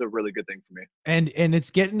 This is a really good thing for me. And it's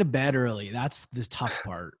getting to bed early. That's the tough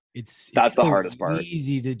part. That's the hardest part.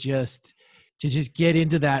 Easy to just get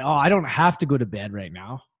into that. Oh, I don't have to go to bed right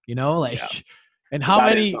now. And how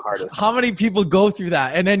many people go through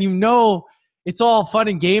that? And then it's all fun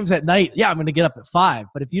and games at night. Yeah, I'm going to get up at 5.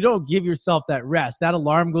 But if you don't give yourself that rest, that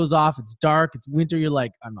alarm goes off. It's dark. It's winter. You're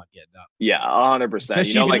like, I'm not getting up. Yeah, 100%.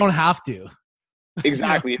 Especially if you don't have to.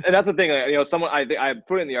 Exactly. And that's the thing, someone, I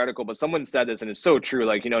put it in the article, but someone said this and it's so true.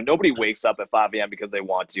 Like, nobody wakes up at 5 a.m. because they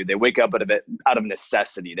want to. They wake up out of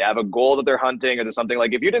necessity. They have a goal that they're hunting, or there's something.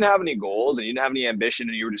 Like, if you didn't have any goals and you didn't have any ambition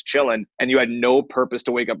and you were just chilling and you had no purpose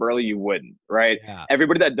to wake up early, you wouldn't, right? Yeah.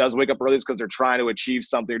 Everybody that does wake up early is because they're trying to achieve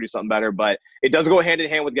something or do something better, but it does go hand in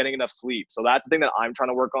hand with getting enough sleep. So that's the thing that I'm trying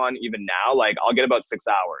to work on even now. Like, I'll get about 6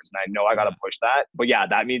 hours and I know I got to push that, but yeah,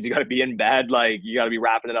 that means you got to be in bed. Like, you got to be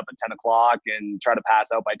wrapping it up at 10 o'clock and try to pass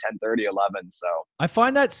out by 10:30, 11. So I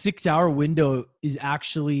find that 6-hour window is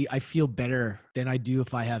actually, I feel better than I do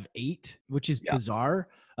if I have 8, which is bizarre.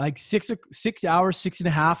 Like 6 hours,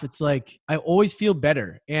 6.5. It's like, I always feel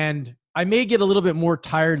better, and I may get a little bit more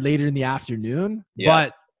tired later in the afternoon,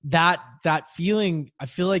 but that feeling, I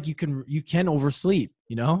feel like you can oversleep,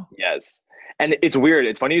 Yes. And it's weird.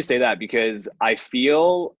 It's funny you say that, because I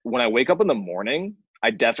feel when I wake up in the morning, I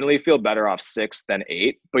definitely feel better off 6 than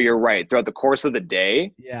 8, but you're right. Throughout the course of the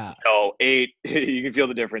day, 8, you can feel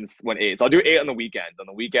the difference when 8. So I'll do 8 on the weekends. On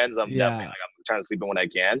the weekends, I'm definitely like, I'm trying to sleep in when I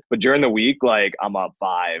can. But during the week, like, I'm up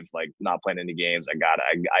 5, like, not playing any games.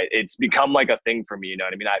 It's become like a thing for me. You know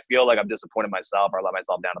what I mean? I feel like I'm disappointed myself, or I let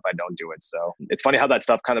myself down if I don't do it. So it's funny how that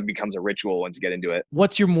stuff kind of becomes a ritual once you get into it.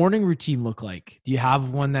 What's your morning routine look like? Do you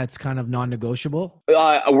have one that's kind of non-negotiable?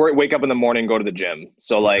 I wake up in the morning, go to the gym.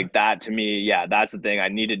 So like that, to me, that's the thing. I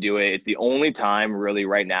need to do it. It's the only time really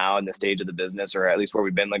right now in the stage of the business, or at least where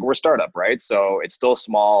we've been, like, we're startup, right? So it's still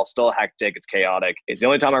small, still hectic, it's chaotic. It's the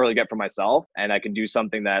only time I really get for myself, and I can do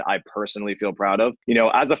something that I personally feel proud of.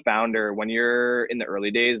 As a founder, when you're in the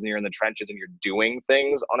early days and you're in the trenches and you're doing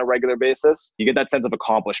things on a regular basis, you get that sense of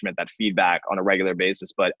accomplishment, that feedback on a regular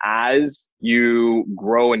basis. But as you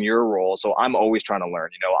grow in your role, so I'm always trying to learn.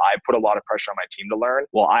 I put a lot of pressure on my team to learn.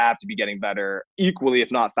 Well, I have to be getting better equally, if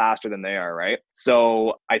not faster than they are, right? So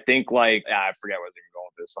I think I forget where they're going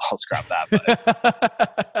with this, so I'll scrap that.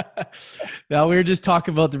 But now we were just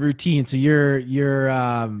talking about the routine. So you're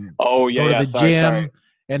go to the gym,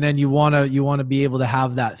 and then you want to be able to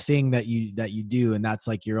have that thing that you do, and that's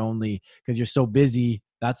like your only, because you're so busy,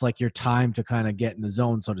 that's like your time to kind of get in the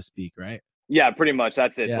zone, so to speak, right? Yeah, pretty much.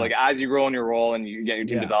 That's it. Yeah. So like, as you grow in your role and you get your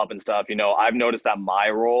team develop and stuff, I've noticed that my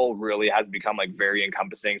role really has become like very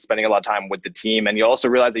encompassing, spending a lot of time with the team. And you also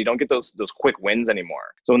realize that you don't get those quick wins anymore.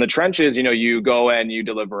 So in the trenches, you go and you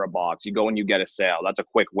deliver a box, you go and you get a sale. That's a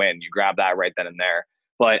quick win. You grab that right then and there.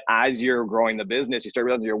 But as you're growing the business, you start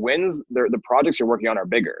realizing your wins, the projects you're working on are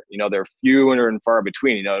bigger. They're few and far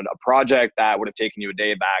between. A project that would have taken you a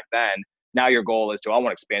day back then, now your goal is I want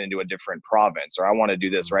to expand into a different province, or I want to do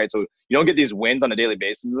this, right? So you don't get these wins on a daily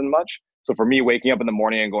basis as much. So for me, waking up in the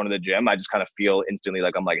morning and going to the gym, I just kind of feel instantly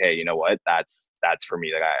like, I'm like, hey, you know what? That's for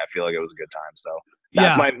me. Like, I feel like it was a good time. So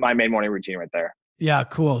that's my main morning routine right there. Yeah,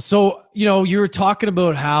 cool. So, you were talking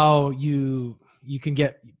about how you can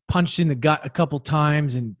get punched in the gut a couple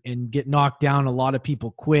times and get knocked down. A lot of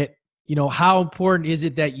people quit. How important is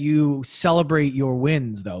it that you celebrate your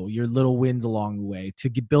wins, though, your little wins along the way, to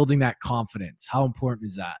get building that confidence? How important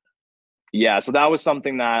is that? Yeah, so that was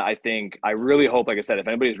something that I really hope, like I said, if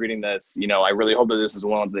anybody's reading this, I really hope that this is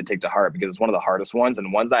one that they take to heart, because it's one of the hardest ones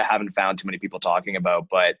and ones that I haven't found too many people talking about.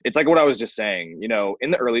 But it's like what I was just saying,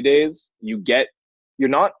 in the early days, you're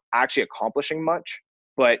not actually accomplishing much,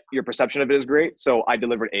 but your perception of it is great. So I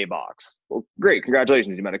delivered a box. Well, great.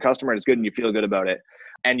 Congratulations. You met a customer. It's good and you feel good about it.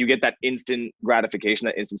 And you get that instant gratification,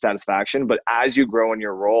 that instant satisfaction. But as you grow in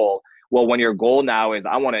your role, Well, when your goal now is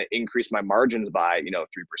I want to increase my margins by, 3%,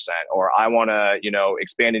 or I want to,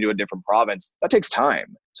 expand into a different province, that takes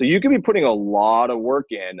time. So you can be putting a lot of work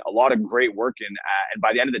in, a lot of great work in, and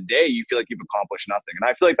by the end of the day, you feel like you've accomplished nothing. And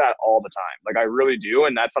I feel like that all the time. Like I really do.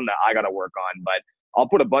 And that's something that I got to work on. But I'll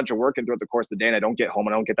put a bunch of work in throughout the course of the day and I don't get home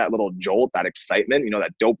and I don't get that little jolt, that excitement,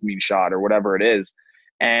 that dopamine shot or whatever it is.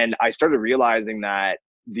 And I started realizing that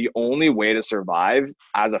the only way to survive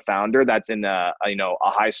as a founder that's in a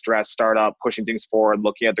high stress startup, pushing things forward,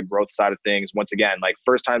 looking at the growth side of things, once again, like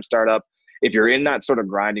first time startup, if you're in that sort of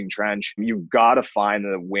grinding trench, you've got to find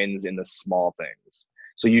the wins in the small things.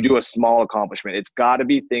 So you do a small accomplishment. It's got to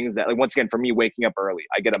be things that, like, once again, for me, waking up early,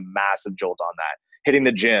 I get a massive jolt on that. Hitting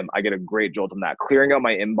the gym, I get a great jolt on that. Clearing out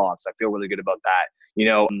my inbox, I feel really good about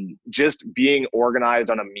that. Just being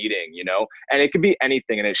organized on a meeting, and it could be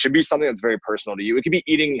anything. And it should be something that's very personal to you. It could be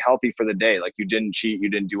eating healthy for the day. Like you didn't cheat, you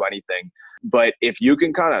didn't do anything. But if you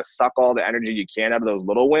can kind of suck all the energy you can out of those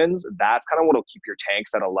little wins, that's kind of what will keep your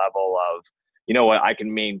tanks at a level of, I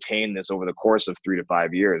can maintain this over the course of 3 to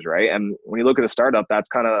 5 years, right? And when you look at a startup, that's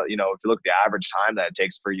kind of, if you look at the average time that it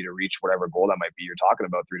takes for you to reach whatever goal that might be, you're talking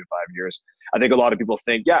about 3 to 5 years. I think a lot of people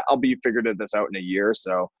think, yeah, I'll be figured this out in a year or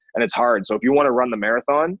so. And it's hard. So if you want to run the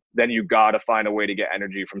marathon, then you got to find a way to get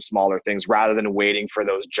energy from smaller things rather than waiting for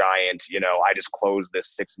those giant, I just closed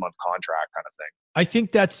this 6-month contract kind of thing. I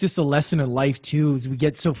think that's just a lesson in life too, is we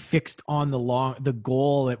get so fixed on the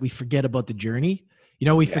goal that we forget about the journey.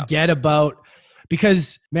 We forget about,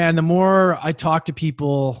 because man, the more I talk to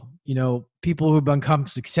people, people who have become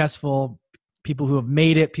successful, people who have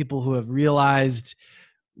made it, people who have realized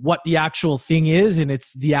what the actual thing is, and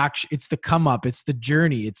it's the come up, it's the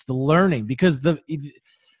journey, it's the learning, because the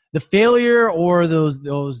failure or those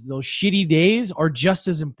shitty days are just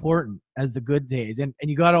as important as the good days. And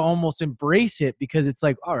you got to almost embrace it, because it's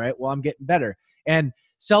like, all right, well, I'm getting better. And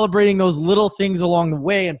celebrating those little things along the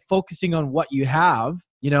way and focusing on what you have,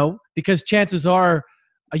 because chances are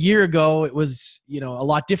a year ago it was, a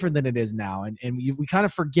lot different than it is now. And we kind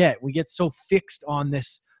of forget, we get so fixed on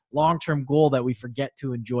this long-term goal that we forget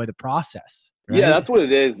to enjoy the process. Right? Yeah, that's what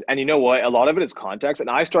it is. And you know what? A lot of it is context. And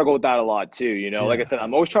I struggle with that a lot too. Like I said,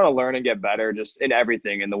 I'm always trying to learn and get better just in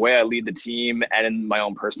everything, in the way I lead the team and in my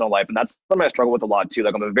own personal life. And that's something I struggle with a lot too.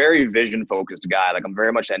 Like I'm a very vision focused guy. Like I'm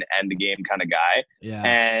very much an end game kind of guy. Yeah.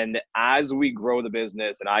 And as we grow the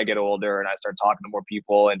business and I get older and I start talking to more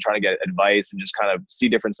people and trying to get advice and just kind of see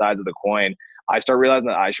different sides of the coin, I start realizing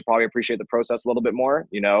that I should probably appreciate the process a little bit more.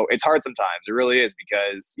 It's hard sometimes. It really is,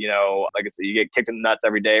 because, like I said, you get kicked in the nuts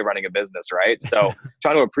every day running a business, right? So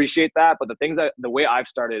trying to appreciate that. But the way I've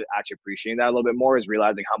started actually appreciating that a little bit more is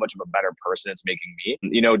realizing how much of a better person it's making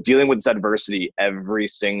me. Dealing with this adversity every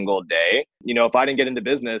single day. If I didn't get into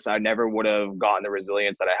business, I never would have gotten the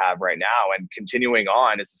resilience that I have right now. And continuing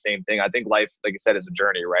on, it's the same thing. I think life, like I said, is a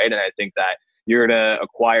journey, right? And I think that you're going to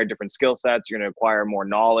acquire different skill sets. You're going to acquire more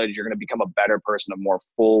knowledge. You're going to become a better person, a more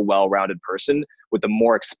full, well-rounded person with the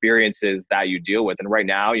more experiences that you deal with. And right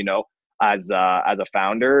now, as a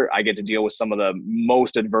founder, I get to deal with some of the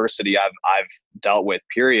most adversity I've dealt with,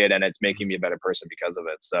 period. And it's making me a better person because of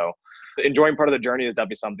it. So enjoying part of the journey is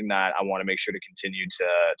definitely something that I want to make sure to continue to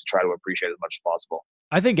try to appreciate as much as possible.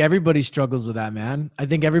 I think everybody struggles with that, man. I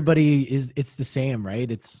think it's the same,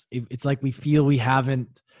 right? It's like we feel we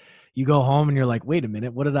haven't. You go home and you're like, wait a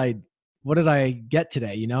minute, what did I get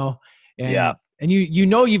today? And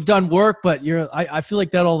you've done work, but I feel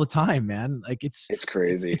like that all the time, man. Like it's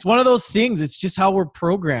crazy. It's one of those things. It's just how we're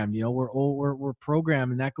programmed. We're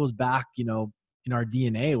programmed, and that goes back, in our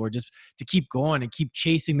DNA. We're just to keep going and keep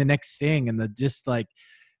chasing the next thing, and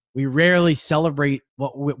we rarely celebrate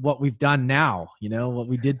what we've done now, what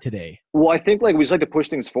we did today. Well, I think we just like to push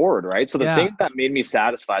things forward, right? So the thing that made me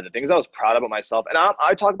satisfied, the things I was proud about myself, and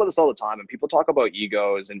I talk about this all the time, and people talk about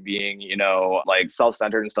egos and being,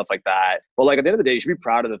 self-centered and stuff like that. But at the end of the day, you should be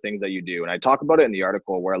proud of the things that you do. And I talk about it in the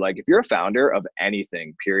article where if you're a founder of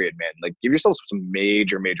anything, period, man, give yourself some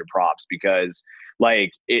major, major props, because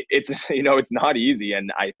it's it's not easy.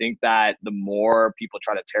 And I think that the more people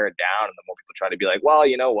try to tear it down and the more people try to be like, well,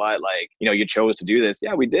 you know what, you chose to do this.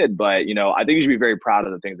 Yeah, we did. But, I think you should be very proud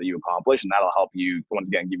of the things that you accomplished, and that'll help you once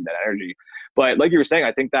again, give you that energy. But like you were saying,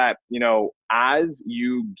 I think that, as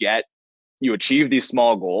you achieve these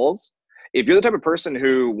small goals, if you're the type of person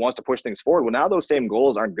who wants to push things forward, well, now those same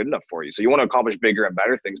goals aren't good enough for you. So you want to accomplish bigger and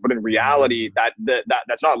better things. But in reality,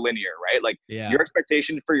 that's not linear, right? Your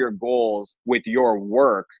expectation for your goals with your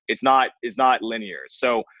work, is not linear.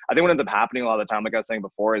 So I think what ends up happening a lot of the time, like I was saying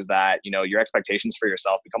before, is that, your expectations for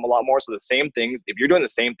yourself become a lot more. So the same things, if you're doing the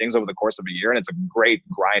same things over the course of a year and it's a great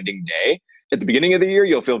grinding day, at the beginning of the year,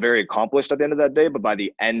 you'll feel very accomplished at the end of that day. But by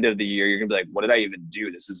the end of the year, you're going to be like, what did I even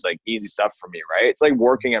do? This is like easy stuff for me, right? It's like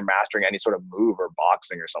working and mastering any sort of move or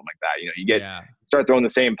boxing or something like that. You know, you start throwing the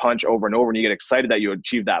same punch over and over and you get excited that you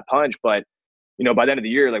achieved that punch. But, you know, by the end of the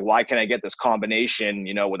year, like, why can't I get this combination,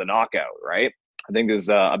 you know, with a knockout, right? I think there's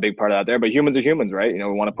a big part of that there. But humans are humans, right? You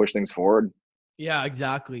know, we want to push things forward. Yeah,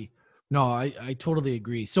 exactly. No, I totally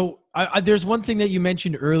agree. So there's one thing that you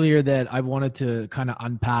mentioned earlier that I wanted to kind of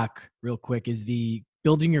unpack real quick is the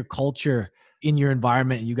building your culture in your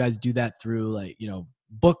environment. And you guys do that through, like, you know,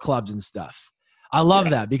 book clubs and stuff. I love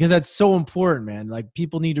that because that's so important, man. Like,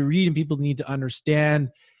 people need to read and people need to understand.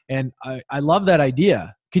 And I love that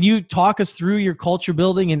idea. Can you talk us through your culture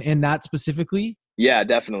building and that specifically? Yeah,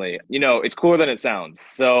 definitely. You know, it's cooler than it sounds.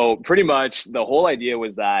 So pretty much the whole idea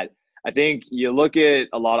was that I think you look at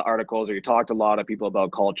a lot of articles or you talk to a lot of people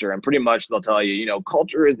about culture, and pretty much they'll tell you, you know,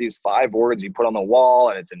 culture is these 5 words you put on the wall,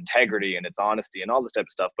 and it's integrity and it's honesty and all this type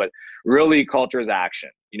of stuff. But really, culture is action.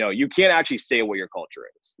 You know, you can't actually say what your culture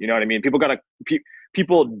is. You know what I mean?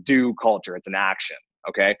 People do culture. It's an action.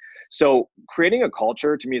 Okay. So creating a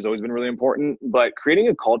culture to me has always been really important, but creating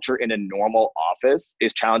a culture in a normal office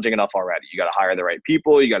is challenging enough already. You got to hire the right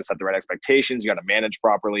people. You got to set the right expectations. You got to manage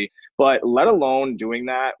properly, but let alone doing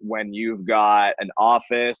that when you've got an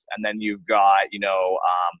office and then you've got, you know,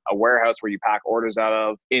 a warehouse where you pack orders out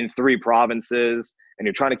of in 3 provinces, and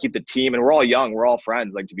you're trying to keep the team, and we're all young, we're all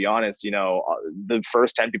friends. Like, to be honest, you know, the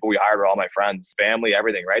first 10 people we hired were all my friends, family,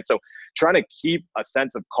 everything, right? So trying to keep a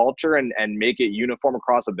sense of culture and make it uniform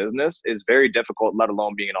across a business is very difficult, let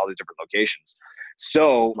alone being in all these different locations.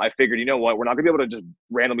 So I figured, you know what, we're not gonna be able to just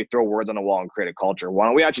randomly throw words on a wall and create a culture. Why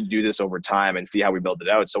don't we actually do this over time and see how we build it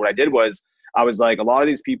out? So what I did was, I was like, a lot of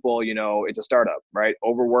these people, you know, it's a startup, right?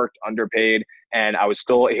 Overworked, underpaid. And I was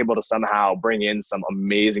still able to somehow bring in some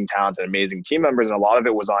amazing talent and amazing team members. And a lot of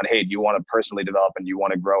it was on, hey, do you want to personally develop and do you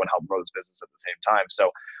want to grow and help grow this business at the same time?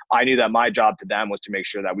 So I knew that my job to them was to make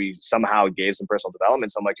sure that we somehow gave some personal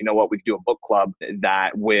development. So I'm like, you know what, we could do a book club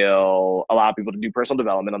that will allow people to do personal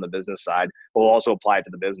development on the business side, but we'll also apply it to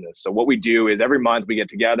the business. So what we do is every month we get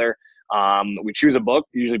together, we choose a book,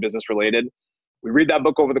 usually business related. We read that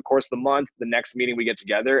book over the course of the month. The next meeting we get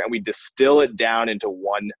together and we distill it down into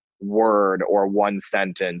one word or one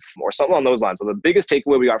sentence or something along those lines. So the biggest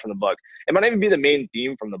takeaway we got from the book, it might not even be the main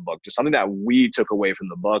theme from the book, just something that we took away from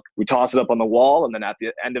the book. We toss it up on the wall, and then at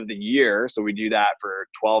the end of the year, so we do that for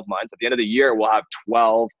 12 months. At the end of the year, we'll have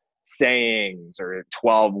 12 sayings or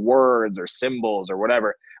 12 words or symbols or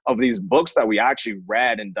whatever of these books that we actually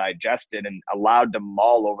read and digested and allowed to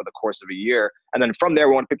mull over the course of a year. And then from there,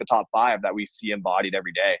 we want to pick the top 5 that we see embodied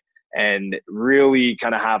every day and really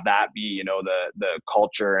kind of have that be, you know, the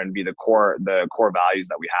culture and be the core values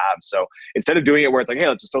that we have. So instead of doing it where it's like, hey,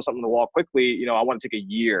 let's just throw something on the wall quickly, you know, I want to take a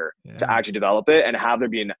year to actually develop it and have there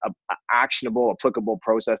be an actionable, applicable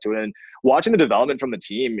process to it. And watching the development from the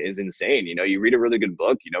team is insane. You know, you read a really good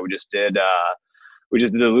book, you know, we just did the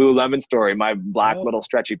Lululemon story, my black little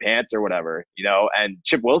stretchy pants or whatever, you know, and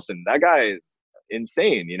Chip Wilson, that guy is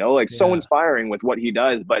insane, you know, like so inspiring with what he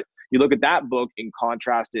does. But you look at that book and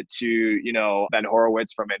contrast it to, you know, Ben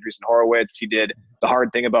Horowitz from Andreessen Horowitz. He did The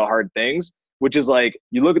Hard Thing About Hard Things, which is like,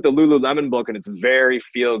 you look at the Lululemon book and it's very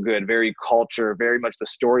feel good, very culture, very much the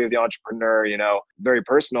story of the entrepreneur, you know, very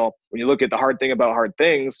personal. When you look at The Hard Thing About Hard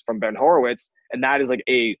Things from Ben Horowitz, and that is like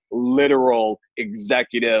a literal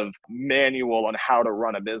executive manual on how to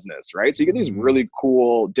run a business, right? So you get these really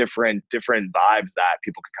cool, different vibes that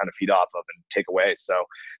people can kind of feed off of and take away. So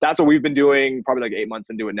that's what we've been doing, probably like 8 months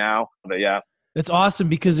into it now. But yeah. That's awesome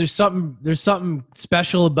because there's something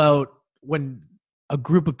special about when a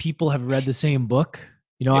group of people have read the same book.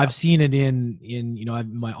 You know, I've seen it in, you know,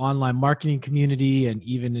 my online marketing community and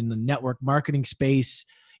even in the network marketing space,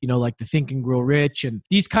 you know, like the Think and Grow Rich and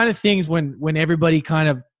these kind of things when everybody kind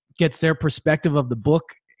of gets their perspective of the book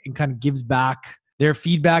and kind of gives back their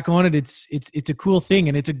feedback on it. It's a cool thing.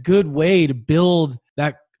 And it's a good way to build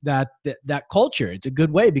that culture. It's a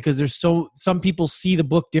good way because some people see the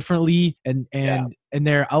book differently and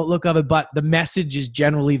their outlook of it, but the message is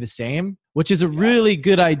generally the same, which is a really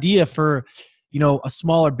good idea for, you know, a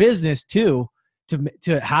smaller business too,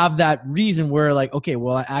 to have that reason where like, okay,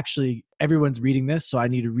 well, everyone's reading this, so I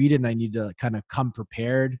need to read it and I need to kind of come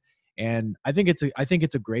prepared. And I think it's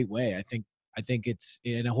a great way. I think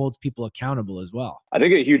it holds people accountable as well. I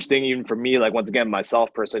think a huge thing, even for me, like once again,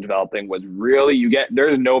 myself personally developing was really,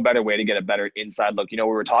 there's no better way to get a better inside look. You know,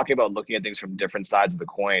 we were talking about looking at things from different sides of the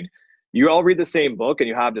coin. You all read the same book and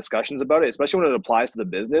you have discussions about it, especially when it applies to the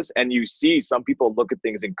business. And you see some people look at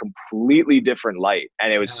things in completely different light.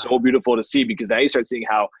 And it was so beautiful to see because now you start seeing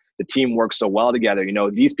how the team works so well together. You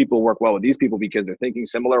know, these people work well with these people because they're thinking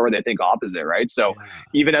similar or they think opposite, right? So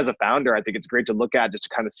even as a founder, I think it's great to look at just to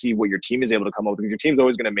kind of see what your team is able to come up with. Your team's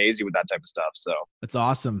always going to amaze you with that type of stuff. So that's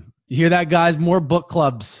awesome. You hear that, guys? More book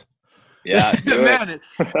clubs. Yeah, man.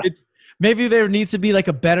 Maybe there needs to be like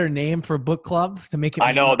a better name for a book club to make it.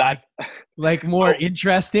 I know that's like more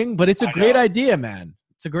interesting, but it's a great idea, man.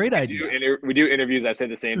 It's a great idea. We do interviews. I say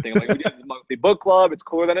the same thing. I'm like, we do a monthly book club. It's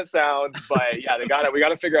cooler than it sounds, but yeah, we got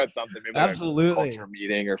to figure out something. Maybe absolutely a culture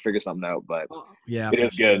meeting or figure something out. But yeah, it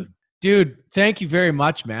is good. Dude, thank you very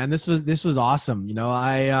much, man. This was awesome. You know,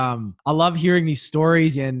 I love hearing these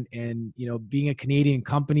stories and you know, being a Canadian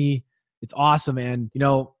company, it's awesome. And you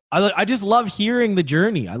know, I just love hearing the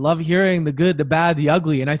journey. I love hearing the good, the bad, the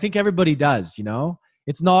ugly. And I think everybody does, you know,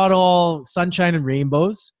 it's not all sunshine and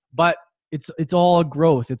rainbows, but it's all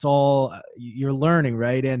growth. It's all you're learning.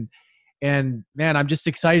 Right. And man, I'm just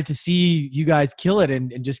excited to see you guys kill it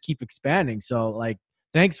and just keep expanding. So like,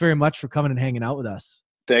 thanks very much for coming and hanging out with us.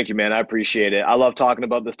 Thank you, man. I appreciate it. I love talking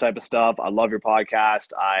about this type of stuff. I love your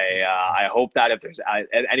podcast. I hope that if there's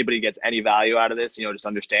anybody gets any value out of this, you know, just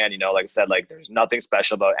understand, you know, like I said, like there's nothing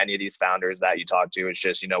special about any of these founders that you talk to. It's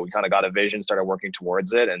just, you know, we kind of got a vision, started working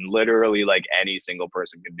towards it, and literally like any single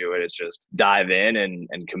person can do it. It's just dive in and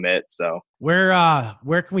commit. So where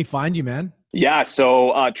can we find you, man? Yeah,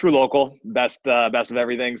 so True Local, best of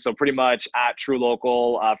everything. So pretty much at True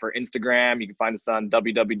Local for Instagram. You can find us on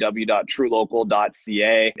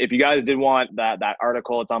www.truelocal.ca. If you guys did want that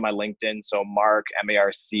article, it's on my LinkedIn. So Mark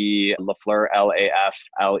M-A-R-C Lafleur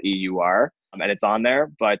L-A-F-L-E-U-R, and it's on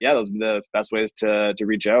there. But yeah, those are the best ways to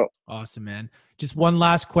reach out. Awesome, man. Just one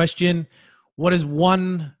last question: what is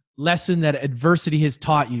one lesson that adversity has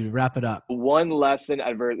taught you to wrap it up? One lesson,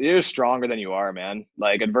 you're stronger than you are, man.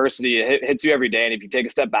 Like adversity hits you every day. And if you take a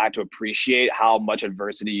step back to appreciate how much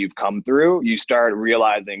adversity you've come through, you start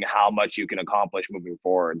realizing how much you can accomplish moving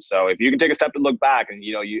forward. So if you can take a step to look back and,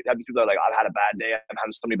 you know, you have these people that are like, I've had a bad day. I've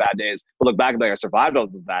had so many bad days. But look back and be like, I survived all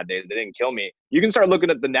those bad days. They didn't kill me. You can start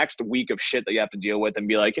looking at the next week of shit that you have to deal with and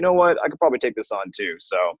be like, you know what? I could probably take this on too.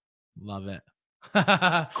 So love it.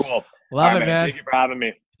 Cool. Love it, man. Thank you for having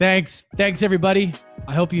me. Thanks, everybody.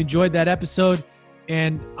 I hope you enjoyed that episode,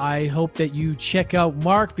 and I hope that you check out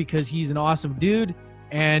Mark because he's an awesome dude,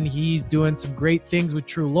 and he's doing some great things with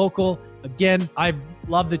True Local. Again, I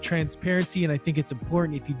love the transparency, and I think it's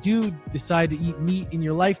important if you do decide to eat meat in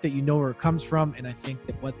your life that you know where it comes from, and I think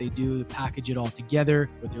that what they do to package it all together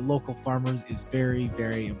with your local farmers is very,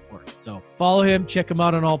 very important. So follow him, check him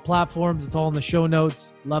out on all platforms. It's all in the show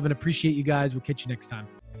notes. Love and appreciate you guys. We'll catch you next time.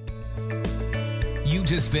 You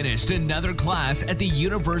just finished another class at the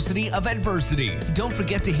University of Adversity. Don't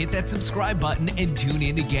forget to hit that subscribe button and tune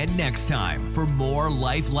in again next time for more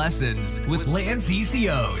life lessons with Lance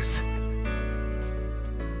ECOs.